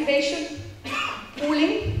 Activation,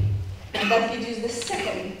 pooling, and that gives you the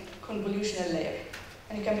second convolutional layer.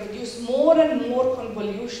 And you can produce more and more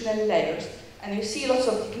convolutional layers. And you see lots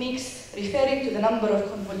of techniques referring to the number of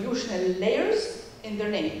convolutional layers in their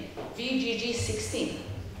name. VGG 16,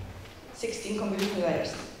 16 convolutional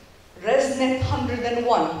layers. ResNet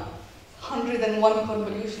 101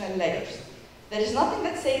 convolutional layers. There is nothing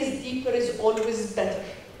that says deeper is always better.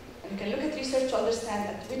 And you can look at research to understand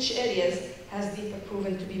at which areas has deeper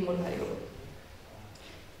proven to be more valuable.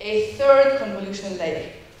 A third convolutional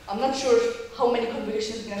layer. I'm not sure how many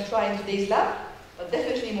convolutions we're going to try in today's lab, but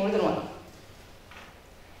definitely more than one.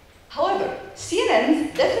 However,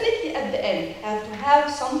 CNNs definitely at the end have to have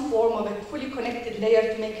some form of a fully connected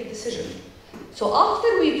layer to make a decision. So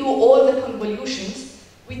after we do all the convolutions,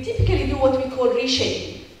 we typically do what we call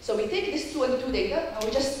reshaping. So we take this 2 and 2 data and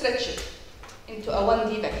we just stretch it into a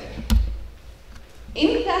 1D vector.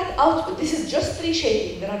 In that output, this is just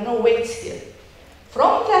reshaping, there are no weights here.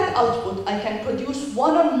 From that output, I can produce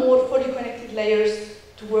one or more fully connected layers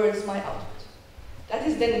towards my output. That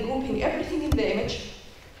is then grouping everything in the image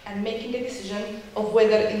and making a decision of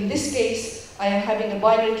whether, in this case, I am having a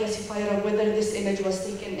binary classifier of whether this image was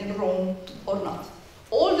taken in Rome or not.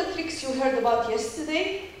 All the tricks you heard about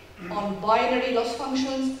yesterday on binary loss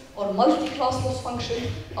functions or multi-class loss functions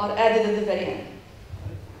are added at the very end.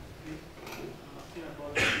 Asking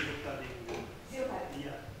about zero padding. Zero padding.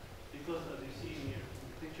 Yeah, because as you see in your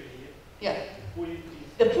picture here, Yeah. pooling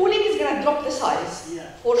The pooling is going to drop the size,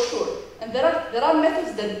 Yeah. for sure. And there are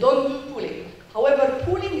methods that don't do pooling. However,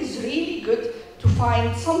 pooling is really good to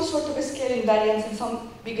find some sort of a scale invariance in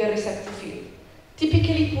some bigger receptor field.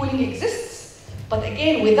 Typically, pooling exists, but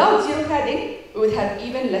again, without zero padding, we would have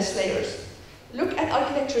even less layers. Look at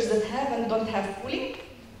architectures that have and don't have pooling.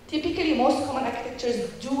 Typically, most common architectures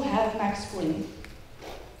do have max pooling.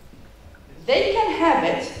 They can have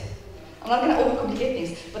it, I'm not going to overcomplicate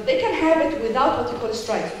things, but they can have it without what you call a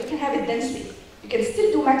stride. So they can have it densely. You can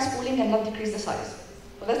still do max pooling and not decrease the size.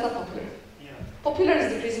 But that's not popular. Yeah. Popular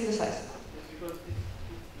is decreasing the size. It's because if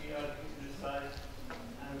we are increasing the size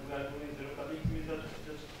and we are doing zero padding, it means that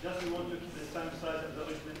just we want to keep the same size as the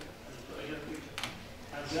original picture.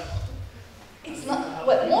 And yeah. It's not,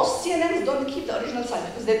 well, most CNNs don't keep the original size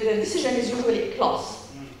because the decision is usually a class.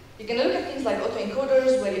 You can look at things like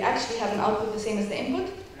autoencoders where you actually have an output the same as the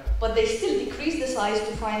input, but they still decrease the size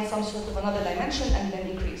to find some sort of another dimension and then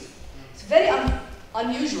increase. It's very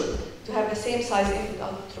unusual to have the same size input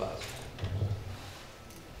output throughout.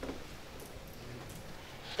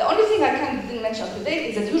 The only thing I didn't mention today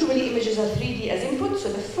is that usually images are 3D as input,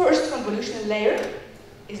 so the first convolutional layer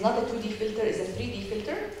is not a 2D filter, it's a 3D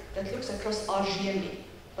filter that looks across RGMB,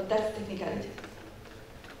 but that's technicality.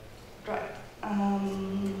 Right.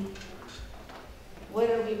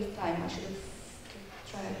 Where are we with time? I should have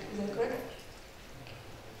tried. Is that correct?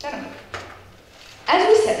 No. As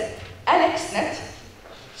we said, AlexNet,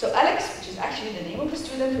 so Alex, which is actually the name of the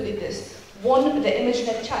student who did this, won the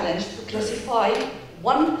ImageNet challenge to classify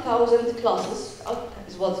 1,000 classes,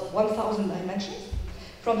 this was 1,000 dimensions,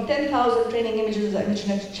 from 10,000 training images of the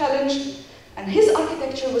ImageNet challenge, and his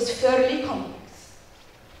architecture was fairly complex.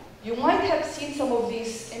 You might have seen some of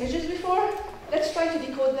these images before. Let's try to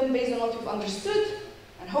decode them based on what we've understood,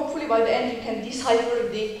 and hopefully by the end you can decipher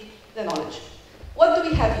the knowledge. What do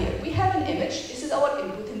we have here? We have an image. This is our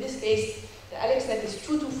input. In this case, the AlexNet is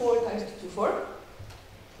 224 times 224.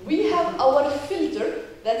 We have our filter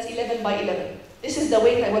that's 11 by 11. This is the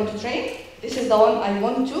weight I want to train. This is the one I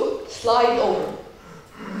want to slide over.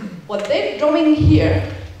 What they're drawing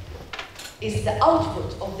here is the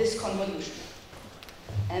output of this convolution.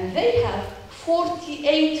 And they have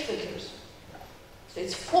 48 filters. So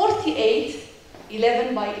it's 48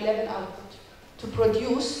 11 by 11 output to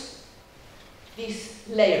produce these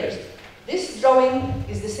layers. This drawing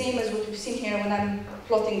is the same as what we've seen here when I'm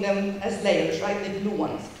plotting them as layers, right? The blue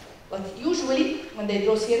ones. But usually, when they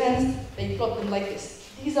draw CNNs, they plot them like this.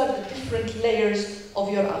 These are the different layers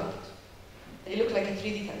of your output. They look like a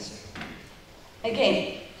 3D tensor.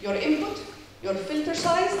 Again, your input, your filter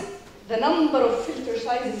size, the number of filter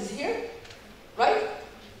sizes is here, right?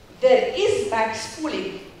 There is max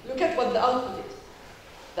pooling. Look at what the output is.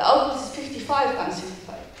 The output is 55 times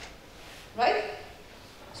 55, right?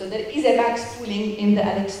 So there is a max pooling in the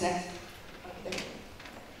AlexNet architecture.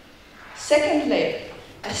 Second layer,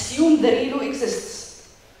 assume the ReLU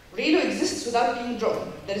exists. ReLU exists without being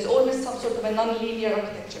drawn. There is always some sort of a non-linear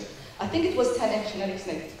architecture. I think it was 10x in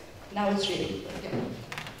AlexNet. Now it's ReLU. Okay.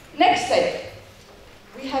 Next layer,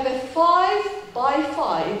 we have a 5 by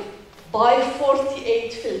 5 by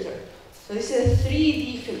 48 filter. So this is a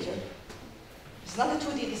 3D filter. It's not a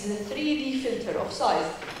 2D, this is a 3D filter of size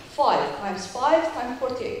 5 times 5 times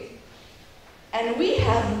 48. And we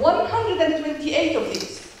have 128 of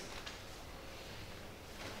these.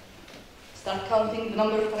 Start counting the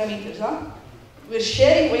number of parameters, huh? We're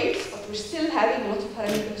sharing weights, but we're still having lots of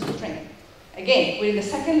parameters to train. Again, we're in the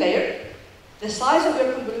second layer. The size of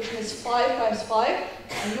your convolution is 5 times 5,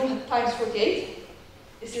 and you have times 48.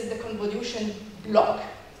 This is the convolution block.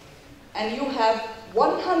 And you have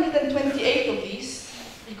 128 of these,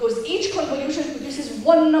 because each convolution produces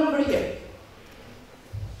one number here.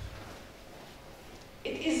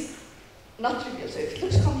 It is not trivial. So if it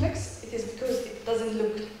looks complex, it is because it doesn't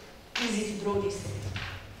look easy to draw these things.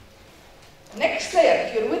 Next layer,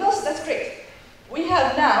 if you're with us, that's great. We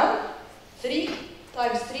have now 3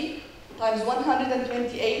 times 3 times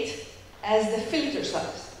 128 as the filter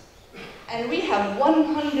size. And we have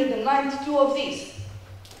 192 of these.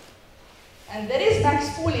 And there is max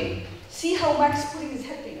pooling. See how max pooling is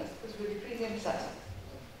helping us, because we're decreasing the size.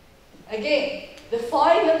 Again, the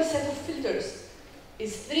final set of filters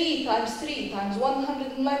is 3 times 3 times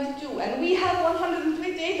 192, and we have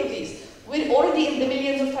 128 of these. We're already in the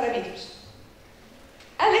millions of parameters.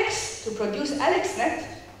 Alex, to produce AlexNet,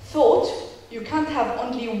 thought you can't have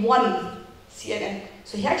only one CNN.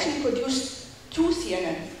 So he actually produced 2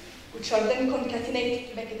 CNN, which are then concatenated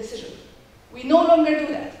to make a decision. We no longer do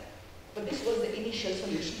that, but this was the initial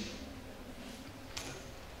solution.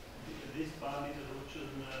 These parameters were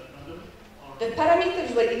chosen randomly? The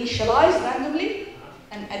parameters were initialized randomly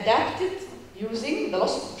and adapted using the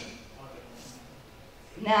loss function.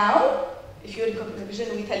 Now, if you're in computer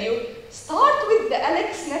vision, we tell you, start with the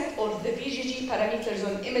AlexNet or the VGG parameters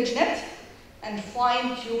on ImageNet and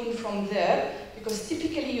fine-tune from there, because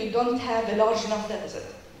typically you don't have a large enough dataset.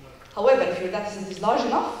 However, if your dataset is large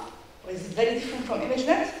enough, or is very different from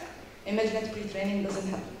ImageNet, ImageNet pre-training doesn't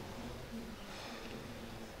help.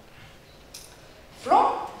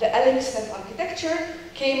 From the AlexNet architecture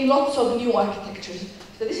came lots of new architectures.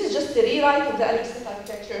 So this is just the rewrite of the AlexNet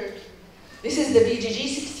architecture. This is the VGG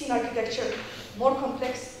 16 architecture, more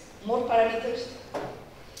complex, more parameters.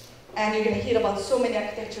 And you're going to hear about so many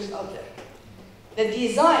architectures out there. The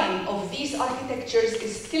design of these architectures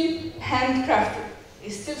is still handcrafted.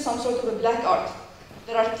 It's still some sort of a black art.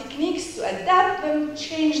 There are techniques to adapt them,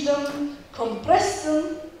 change them, compress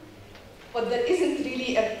them, but there isn't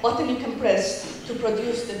really a button you can press to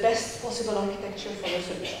produce the best possible architecture for your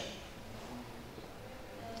solution.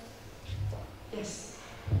 Yes?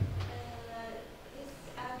 These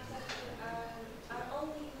architectures are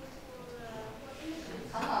only used for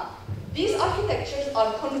images. These architectures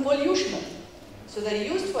are convolutional, so they're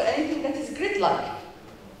used for anything that is grid-like.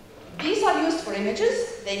 These are used for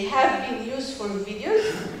images. They have been used for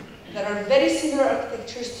videos. There are very similar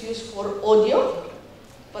architectures to use for audio,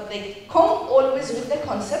 but they come always with the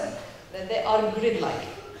concept that they are grid-like.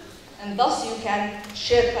 And thus you can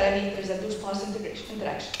share parameters and do sparse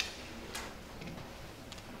interaction.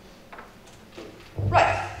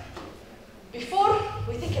 Right. Before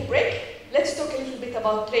we take a break, let's talk a little bit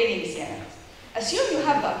about training CNNs. Assume you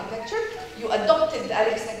have the architecture, you adopted the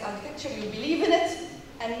AlexNet architecture, you believe in it,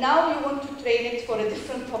 and now you want to train it for a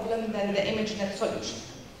different problem than the ImageNet solution.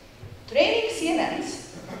 Training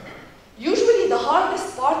CNNs, usually the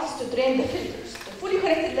hardest part is to train the filters. The fully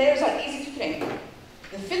connected layers are easy to train.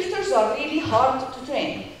 The filters are really hard to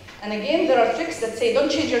train. And again, there are tricks that say,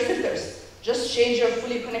 don't change your filters, just change your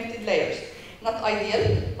fully connected layers. Not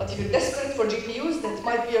ideal, but if you're desperate for GPUs, that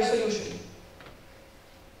might be your solution.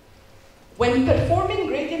 When performing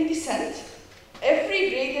gradient descent, every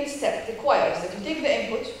gradient step requires that you take the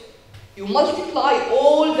input, you multiply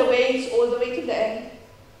all the weights all the way to the end,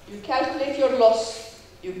 you calculate your loss,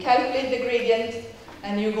 you calculate the gradient,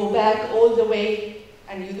 and you go back all the way,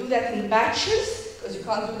 and you do that in batches, because you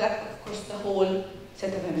can't do that across the whole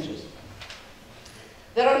set of images.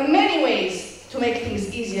 There are many ways to make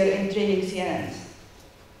things easier in training CNNs.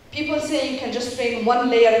 People say you can just train one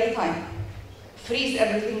layer at a time. Freeze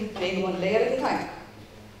everything, train one layer at a time.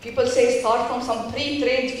 People say start from some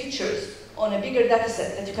pre-trained features on a bigger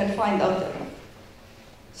dataset that you can find out there.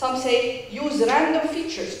 Some say use random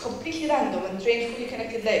features, completely random, and train fully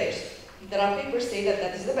connected layers. There are papers say that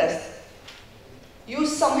that is the best.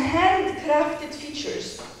 Use some handcrafted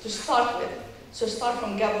features to start with. So start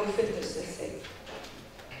from Gabor filters, let's say.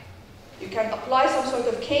 You can apply some sort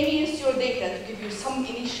of k-means to your data to give you some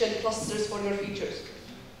initial clusters for your features.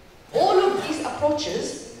 All of these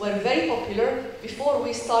approaches were very popular before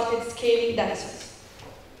we started scaling datasets.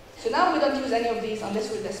 So now we don't use any of these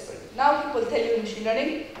unless we're desperate. Now people tell you in machine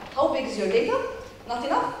learning, how big is your data? Not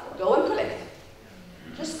enough? Go and collect.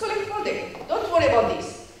 Just collect more data. Don't worry about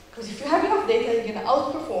these. Because if you have enough data, you're going to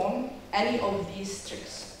outperform any of these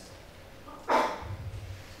tricks.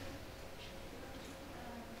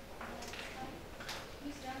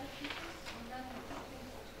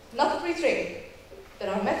 Not pre-trained.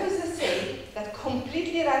 There are methods that say that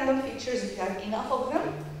completely random features, if you have enough of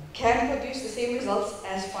them, can produce the same results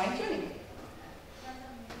as fine-tuning.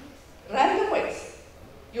 Random weights.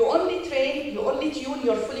 You only tune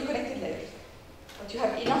your fully connected layers, but you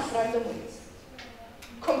have enough random weights.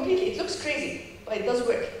 Completely, it looks crazy, but it does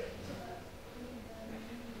work.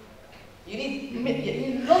 You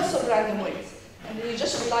need lots of random weights, and then you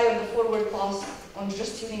just rely on the forward pass on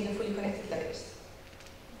just tuning the fully connected layers.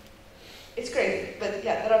 It's crazy, but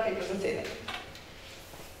yeah, there are papers that say that.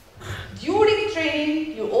 During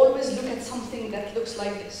training, you always look at something that looks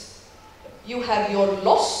like this. You have your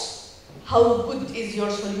loss, how good is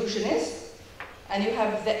your solution is, and you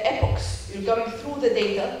have the epochs. You're going through the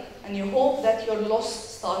data, and you hope that your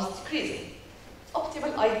loss starts decreasing. It's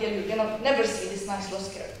optimal, ideal, you're gonna never see this nice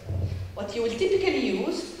loss curve. What you will typically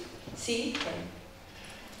use,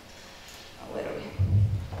 where are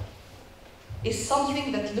we? Is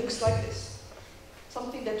something that looks like this.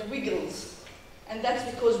 Something that wiggles. And that's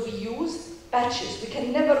because we use batches. We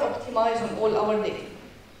can never optimize on all our data.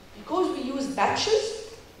 Because we use batches,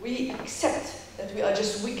 we accept that we are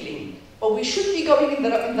just wiggling. But we should be going in the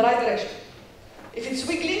right direction. If it's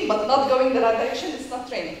wiggling but not going in the right direction, it's not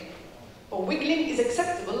training. But wiggling is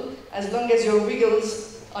acceptable as long as your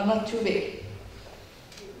wiggles are not too big.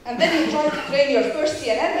 And then you try to train your first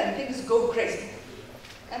CNN and things go crazy.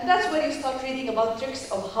 And that's where you start reading about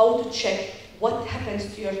tricks of how to check what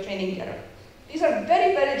happens to your training error. These are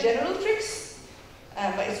very, very general tricks,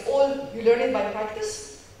 but it's all, you learn it by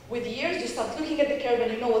practice. With years, you start looking at the curve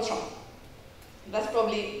and you know what's wrong. And that's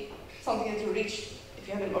probably something that you'll reach if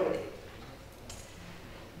you haven't already.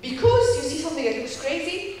 Because you see something that looks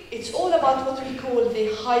crazy, it's all about what we call the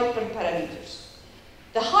hyperparameters.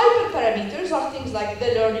 The hyperparameters are things like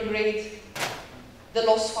the learning rate, the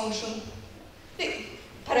loss function, the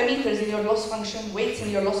parameters in your loss function, weights in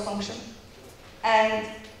your loss function. And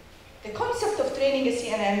the concept of training a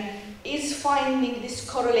CNN is finding this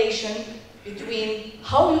correlation between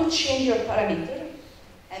how you change your parameter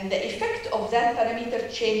and the effect of that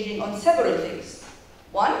parameter changing on several things.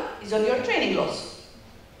 One is on your training loss.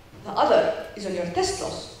 The other is on your test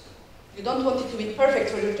loss. You don't want it to be perfect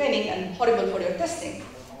for your training and horrible for your testing.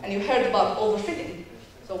 And you heard about overfitting.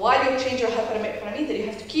 So while you change your parameter, you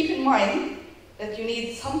have to keep in mind that you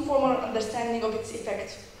need some formal understanding of its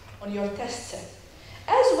effect on your test set,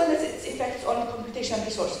 as well as its effects on computational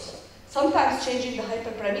resources. Sometimes changing the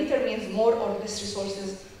hyperparameter means more or less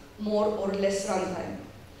resources, more or less runtime.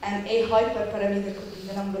 And a hyperparameter could be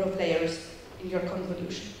the number of layers in your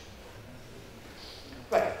convolution.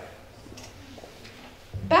 Right.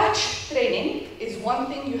 Batch training is one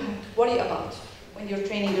thing you have to worry about when you're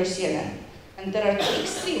training your CNN. And there are two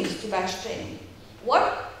extremes to batch training. One,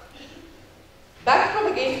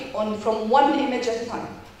 backpropagate from one image at a time.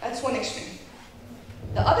 That's one extreme.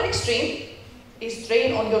 The other extreme is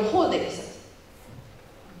train on your whole dataset.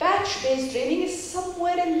 Batch-based training is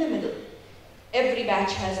somewhere in the middle. Every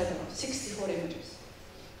batch has, I don't know, 64 images,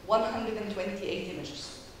 128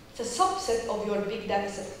 images. It's a subset of your big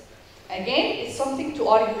dataset. Again, it's something to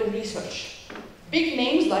argue in research. Big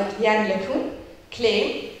names like Yan LeCun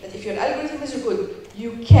claim that if your algorithm is good,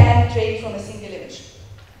 you can train from a single image.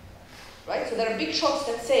 Right? So there are big shots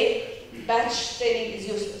that say batch training is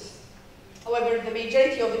useless. However, the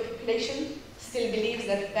majority of the population still believes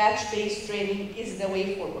that batch-based training is the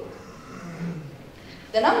way forward.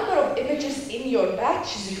 The number of images in your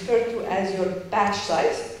batch is referred to as your batch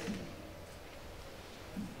size.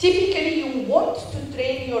 Typically, you want to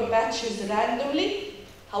train your batches randomly.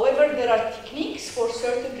 However, there are techniques for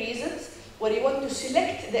certain reasons where you want to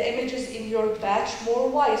select the images in your batch more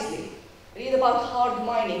wisely. Read about hard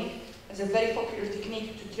mining as a very popular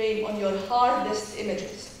technique to train on your hardest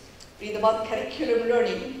images. Read about curriculum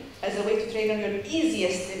learning as a way to train on your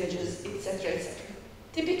easiest images, etc., etc.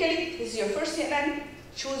 Typically, this is your first CNN,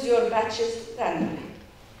 choose your batches randomly.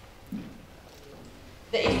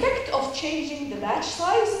 The effect of changing the batch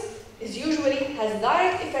size is usually has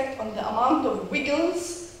direct effect on the amount of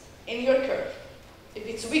wiggles in your curve. If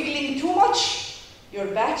it's wiggling too much, your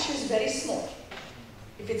batch is very small.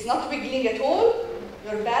 If it's not wiggling at all,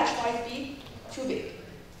 your batch might be too big.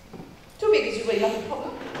 Too big is usually not a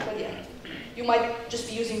problem, but yeah. You might just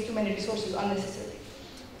be using too many resources unnecessarily.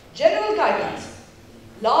 General guidelines.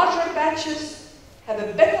 Larger batches have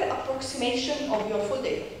a better approximation of your full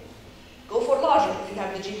data. Go for larger if you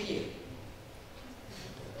have the GPU.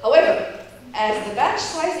 However, as the batch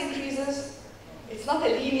size increases, it's not a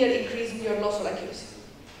linear increase in your loss or accuracy.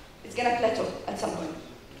 It's going to plateau at some point.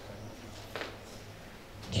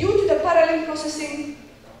 Due to the parallel processing,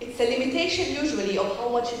 it's a limitation usually of how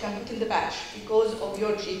much you can put in the batch because of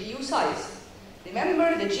your GPU size.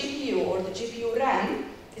 Remember, the GPU or the GPU RAM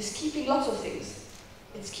is keeping lots of things.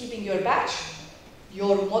 It's keeping your batch,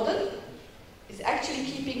 your model, is actually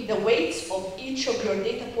keeping the weights of each of your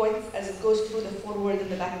data points as it goes through the forward and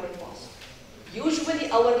the backward pass. Usually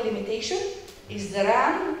our limitation is the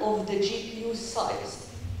RAM of the GPU size,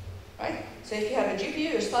 right? So if you have a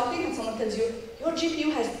GPU, you're starting and someone tells you, your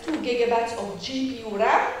GPU has 2 gigabytes of GPU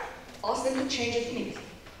RAM, ask them to change it immediately.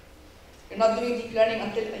 You're not doing deep learning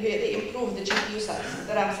until they improve the GPU size,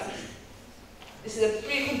 the RAM size. This is a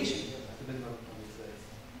precondition.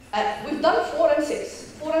 We've done 4 and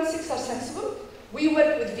 6. 4 and 6 are sensible. We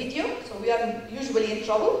work with video, so we are usually in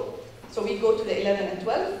trouble. So we go to the 11 and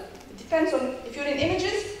 12. It depends on, if you're in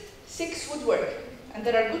images, 6 would work. And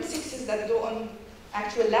there are good 6s that go on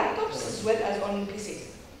actual laptops as well as on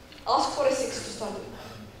PCs. Ask for a 6 to start with.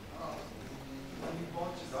 When you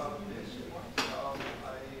want to start this one,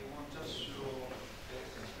 I want just to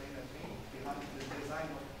explain a thing behind the design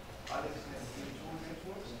of RSS2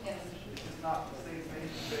 networks. Yes. It is not the same thing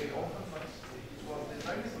very often, but it was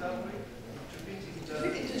designed that way to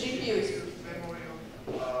fit into GPUs. Memory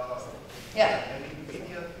of Yeah. an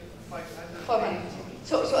NVIDIA 500. 500.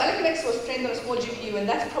 So Alchemix was trained on a small GPU, and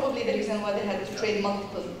that's probably the reason why they had to train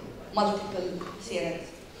multiple CNNs.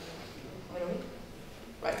 Where are we?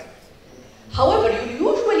 Right. However, you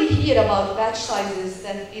usually hear about batch sizes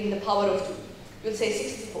that in the power of 2. You'll say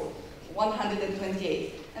 64,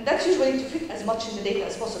 128. And that's usually to fit as much in the data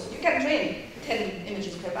as possible. You can train 10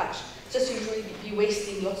 images per batch. Just usually be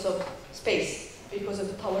wasting lots of space because of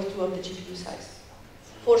the power 2 of the GPU size.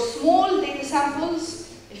 For small data samples,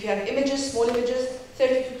 if you have images, small images,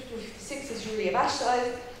 32 to 56 is usually a batch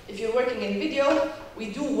size. If you're working in video,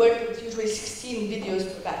 we do work with usually 16 videos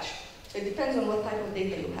per batch. So it depends on what type of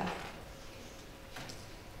data you have.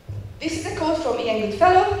 This is a quote from Ian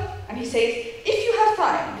Goodfellow, and he says, if you have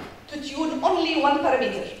time to tune only one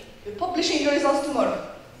parameter, you're publishing your results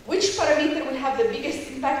tomorrow, which parameter will have the biggest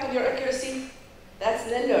impact on your accuracy? That's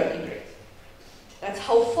the learning rate. That's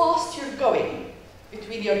how fast you're going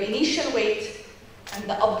between your initial weight and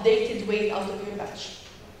the updated weight out of your batch.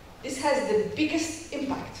 This has the biggest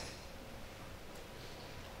impact.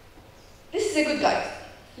 This is a good guide.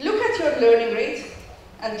 Look at your learning rate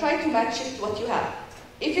and try to match it to what you have.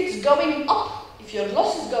 If it's going up, if your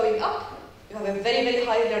loss is going up, you have a very, very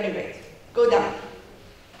high learning rate. Go down.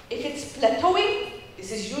 If it's plateauing,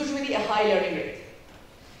 this is usually a high learning rate.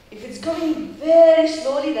 If it's going very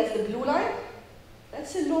slowly, that's the blue line,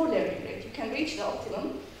 that's a low learning rate. You can reach the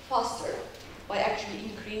optimum faster by actually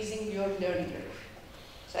increasing your learning rate.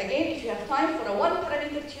 So again, if you have time for a 1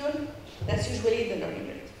 parameter tune, that's usually the learning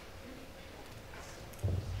rate.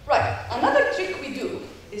 Right, another trick we do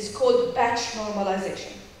is called batch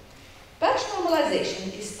normalization. Batch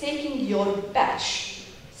normalization is taking your batch,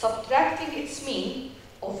 subtracting its mean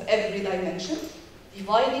of every dimension,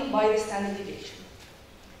 dividing by the standard deviation.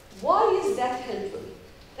 Why is that helpful?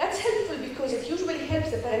 That's helpful because it usually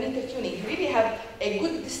helps the parameter tuning. You really have a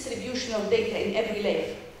good distribution of data in every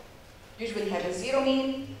layer. Usually have a 0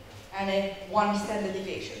 mean and a 1 standard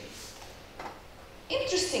deviation.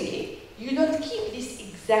 Interestingly, you don't keep this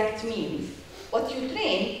exact mean. What you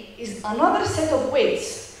train is another set of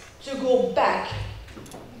weights to go back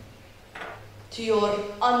to your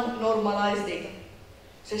unnormalized data.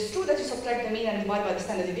 So it's true that you subtract the mean and divide by the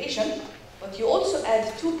standard deviation, but you also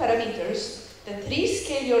add 2 parameters that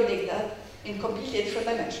rescale your data in completely different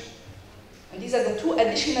dimension. And these are the 2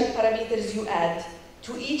 additional parameters you add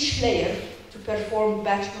to each layer to perform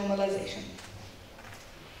batch normalization.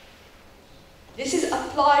 This is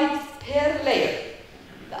applied per layer.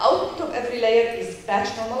 The output of every layer is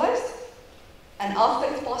batch normalized, and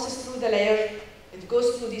after it passes through the layer, it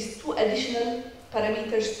goes through these 2 additional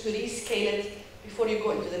parameters to rescale it before you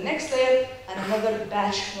go into the next layer and another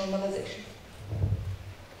batch normalization.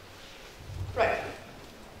 Right.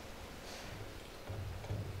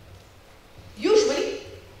 Usually,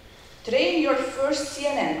 train your first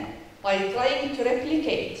CNN by trying to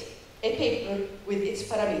replicate a paper with its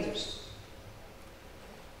parameters.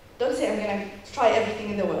 Don't say, I'm going to try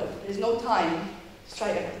everything in the world. There's no time to try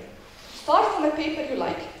everything. Start from a paper you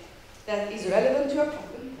like that is relevant to your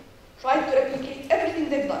problem. Try to replicate everything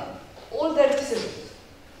they've done, all their decisions.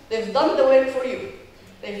 They've done the work for you.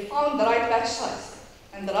 They've found the right batch size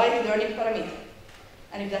and the right learning parameter.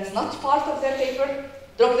 And if that's not part of their paper,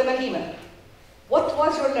 drop them an email. What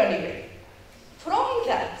was your learning rate? From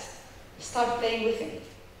that, start playing with it.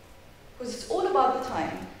 Because it's all about the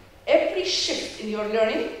time. Every shift in your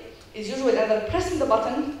learning is usually either pressing the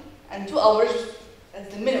button and 2 hours,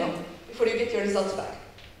 that's the minimum, before you get your results back.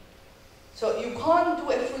 So you can't do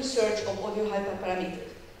a full search of all your hyperparameters.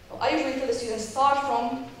 So I usually tell the students, start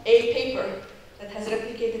from a paper that has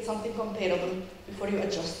replicated something comparable before you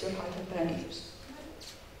adjust your hyperparameters.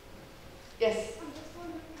 Yes? I'm just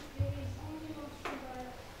wondering if there is only one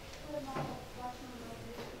full amount of batch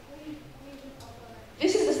normalization.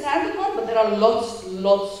 This is the standard one, but there are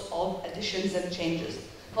lots of additions and changes.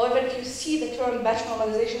 However, if you see the term batch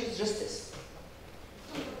normalization, it's just this.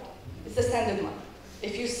 It's the standard one.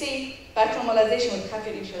 If you see batch normalization with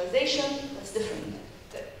cafe initialization, that's different.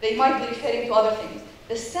 They might be referring to other things.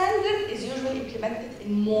 The standard is usually implemented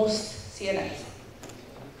in most CNNs.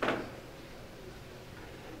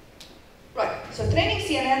 So training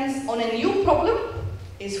CNNs on a new problem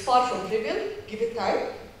is far from trivial, give it time.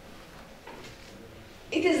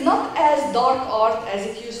 It is not as dark art as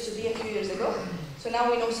it used to be a few years ago. So now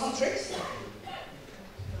we know some tricks.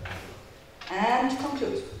 And to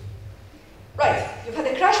conclude. Right, you've had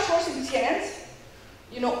a crash course in CNNs.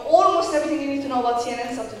 You know almost everything you need to know about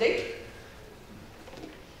CNNs up to date.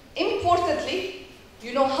 Importantly,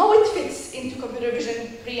 you know how it fits into computer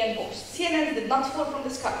vision pre and post. CNNs did not fall from the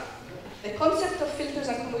sky. The concept of filters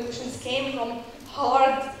and convolutions came from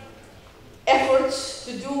hard efforts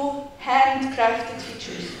to do handcrafted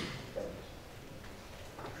features.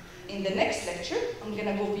 In the next lecture, I'm going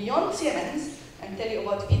to go beyond CNNs and tell you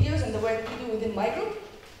about videos and the work we do within my group.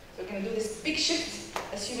 So we're going to do this big shift,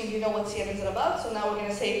 assuming you know what CNNs are about. So now we're going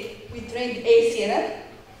to say we trained a CNN,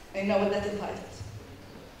 and you know what that entitles.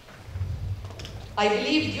 I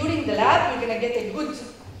believe during the lab, you're going to get a good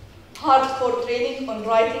hardcore training on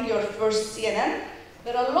writing your first CNN.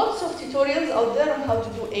 There are lots of tutorials out there on how to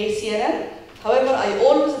do a CNN. However, I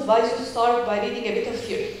always advise you to start by reading a bit of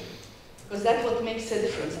theory, because that's what makes a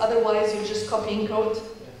difference. Otherwise, you're just copying code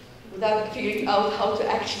without figuring out how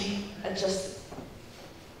to actually adjust it.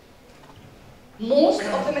 Most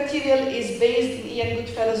of the material is based in Ian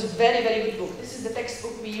Goodfellow's very, very good book. This is the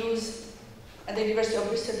textbook we use at the University of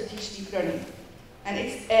Bristol to teach deep learning. And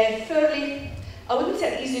it's a fairly, I wouldn't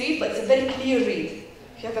say an easy read, but it's a very clear read.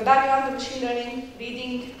 If you have a background in machine learning,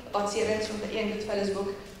 reading about CNNs from the Ian Goodfellow's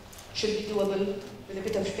book should be doable with a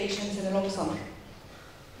bit of patience in a long summer.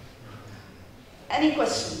 Any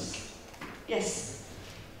questions? Yes?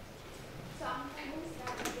 So I'm convinced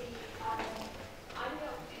that the idea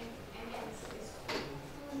of NNs is to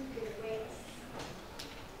tune the weights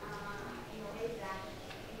in a way that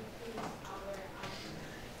improves our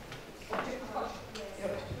object function. Yes,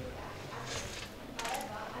 Yep. to do that.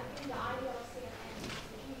 However, I think the idea of CNN is to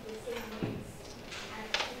keep the same weights and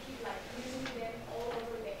to keep like using them all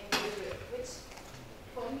over the NN, which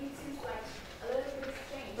for me seems like a little bit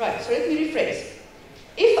strange. Right, so let me rephrase.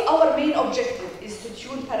 If our main objective is to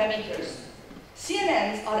tune parameters,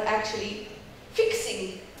 CNNs are actually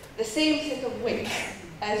fixing the same set of weights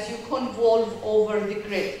as you convolve over the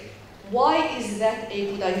grid. Why is that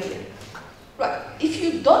a good idea? Right, if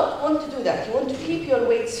you don't want to do that, you want to keep your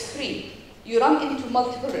weights free, you run into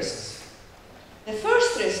multiple risks. The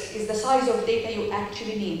first risk is the size of data you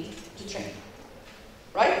actually need to train.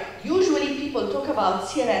 Right? Usually people talk about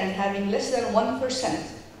CNN having less than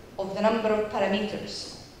 1% of the number of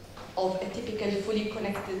parameters of a typical fully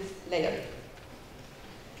connected layer.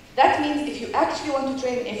 That means if you actually want to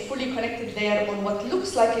train a fully connected layer on what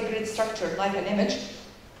looks like a grid structure, like an image,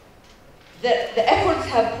 the efforts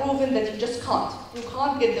have proven that you just can't. You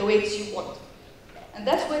can't get the weights you want. And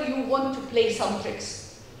that's where you want to play some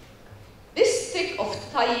tricks. This trick of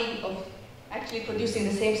tying, of actually producing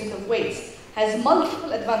the same set of weights, has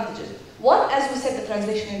multiple advantages. One, as we said, the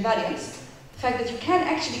translation invariance. The fact that you can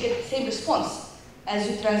actually get the same response as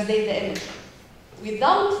you translate the image.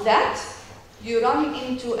 Without that, you run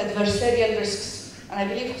into adversarial risks. And I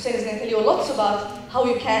believe Hussein is going to tell you lots about how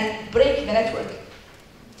you can break the network.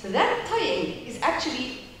 So that tying is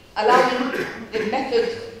actually allowing the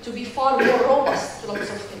method to be far more robust to lots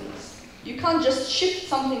of things. You can't just shift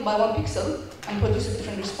something by 1 pixel and produce a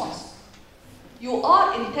different response. You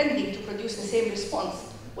are intending to produce the same response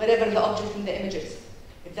wherever the object in the image is.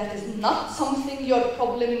 If that is not something your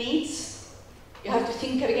problem needs, you have to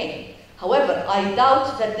think again. However, I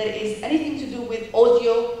doubt that there is anything to do with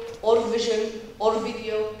audio or vision or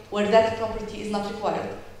video where that property is not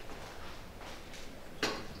required.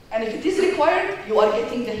 And if it is required, you are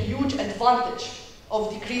getting the huge advantage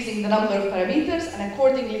of decreasing the number of parameters and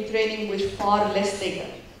accordingly training with far less data.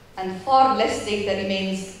 And far less data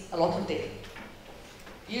remains a lot of data.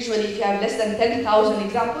 Usually, if you have less than 10,000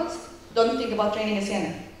 examples, don't think about training a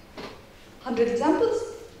CNN. 100 examples?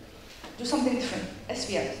 Do something different,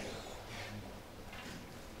 SVMs.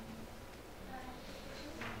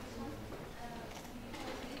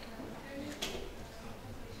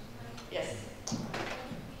 Yes.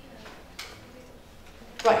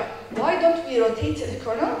 Right, why don't we rotate the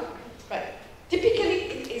kernel? Right, typically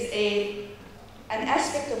it is an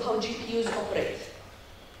aspect of how GPUs operate.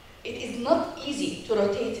 It is not easy to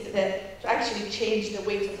rotate to actually change the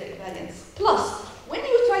weight of the invariance. Plus, when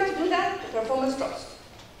you try to do that, the performance drops.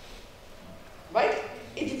 Right?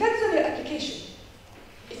 It depends on your application.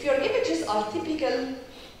 If your images are typical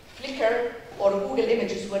Flickr or Google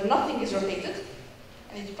images where nothing is rotated,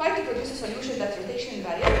 and you try to produce a solution that's rotation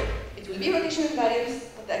invariant, it will be rotation invariance,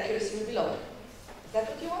 but the accuracy will be lower. Is that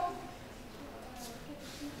what you want?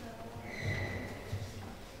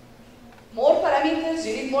 More parameters,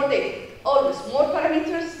 you need more data. always more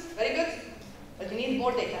parameters, very good, but you need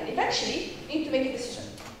more data. And eventually, you need to make a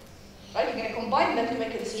decision. Right? You're going to combine them to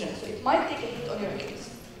make a decision. So it might take a hit on your case.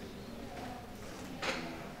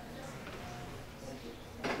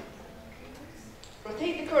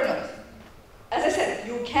 Rotate the kernels. As I said,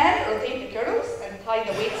 you can rotate the kernels and tie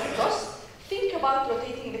the weights across. Think about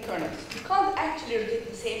rotating the kernels. You can't actually rotate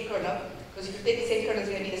the same kernel, because if you rotate the same kernel, it's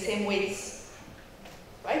going to be the same weights.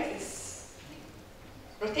 Right? It's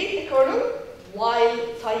rotate the kernel while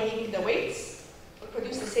tying the weights will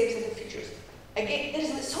produce the same set of features. Again,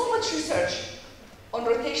 there's so much research on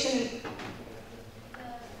rotation.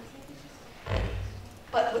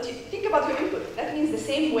 But what you think about your input, that means the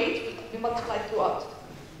same weight will be multiplied throughout.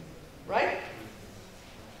 Right?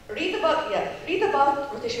 Read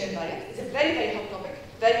about rotation invariant. It's a very, very hot topic.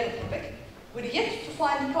 Very hot topic. We're yet to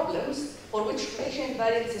find problems for which rotation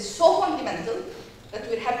invariance is so fundamental that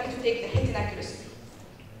we're happy to take the hit in accuracy.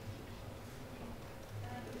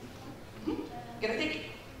 Gonna take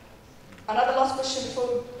another last question before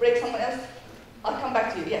we break someone else. I'll come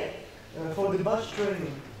back to you. Yeah. For the batch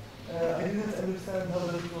training, I didn't understand how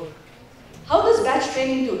does it work. How does batch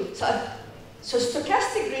training do it? So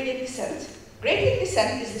stochastic gradient descent. Gradient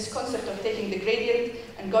descent is this concept of taking the gradient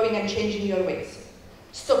and going and changing your weights.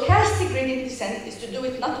 Stochastic gradient descent is to do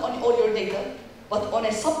it not on all your data, but on a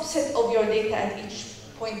subset of your data at each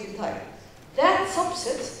point in time. That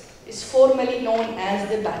subset is formally known as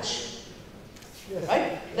the batch. Yes.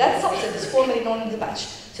 Right? That subset is formally known as the batch.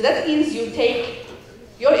 So that means you take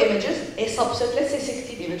your images, a subset, let's say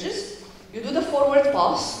 16 images, you do the forward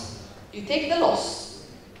pass, you take the loss,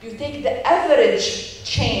 you take the average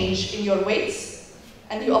change in your weights,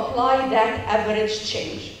 and you apply that average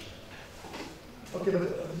change. Okay,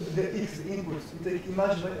 but the X, the inputs, you take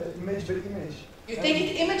image by image. You take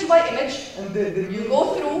it image by image, and you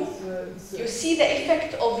go through, you see the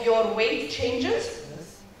effect of your weight changes,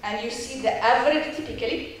 yes. and you see the average,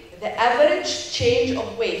 typically, the average change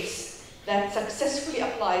of weights that successfully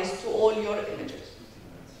applies to all your images.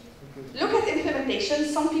 Okay. Look at implementation.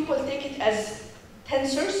 Some people take it as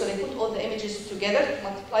tensors, so they put all the images together,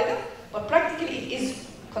 multiply them, but practically it is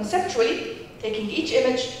conceptually taking each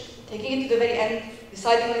image, taking it to the very end,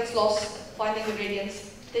 deciding on its loss, finding the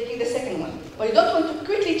gradients, taking the second one. But you don't want to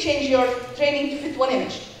quickly change your training to fit one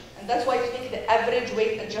image, and that's why you take the average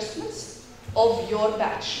weight adjustments of your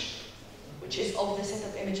batch, which is of the set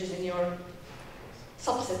of images in your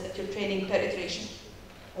subset that you're training per iteration.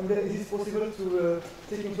 And then is it possible to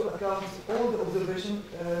take into account all the observation?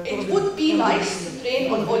 It would be nice to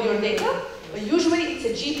train on all your data, but usually it's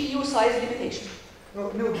a GPU size limitation. No,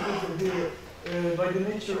 because by the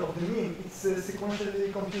nature of the mean, it's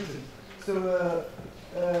sequentially computed. So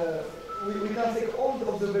we can take all the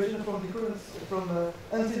observation from the current,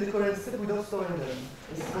 until the current step without storing them.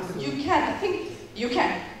 Is it possible? You can. I think you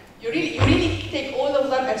can. You really take all of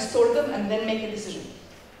them and store them and then make a decision.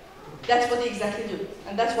 That's what they exactly do,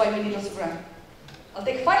 and that's why we need lots of RAM. I'll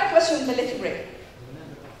take a final question and then let you break.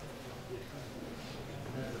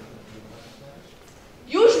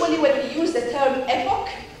 Usually when we use the term epoch,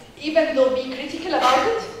 even though be critical about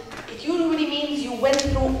it, it usually means you went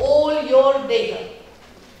through all your data.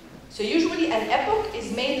 So usually an epoch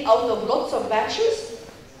is made out of lots of batches,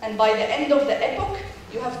 and by the end of the epoch,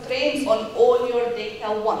 you have trained on all your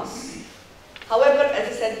data once. However, as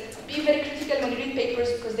I said, be very critical when you read papers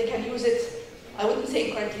because they can use it, I wouldn't say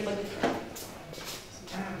incorrectly, but differently.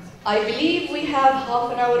 I believe we have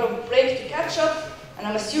half an hour of break to catch up, and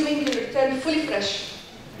I'm assuming you'll return fully fresh.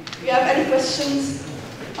 If you have any questions,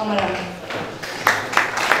 I'm around.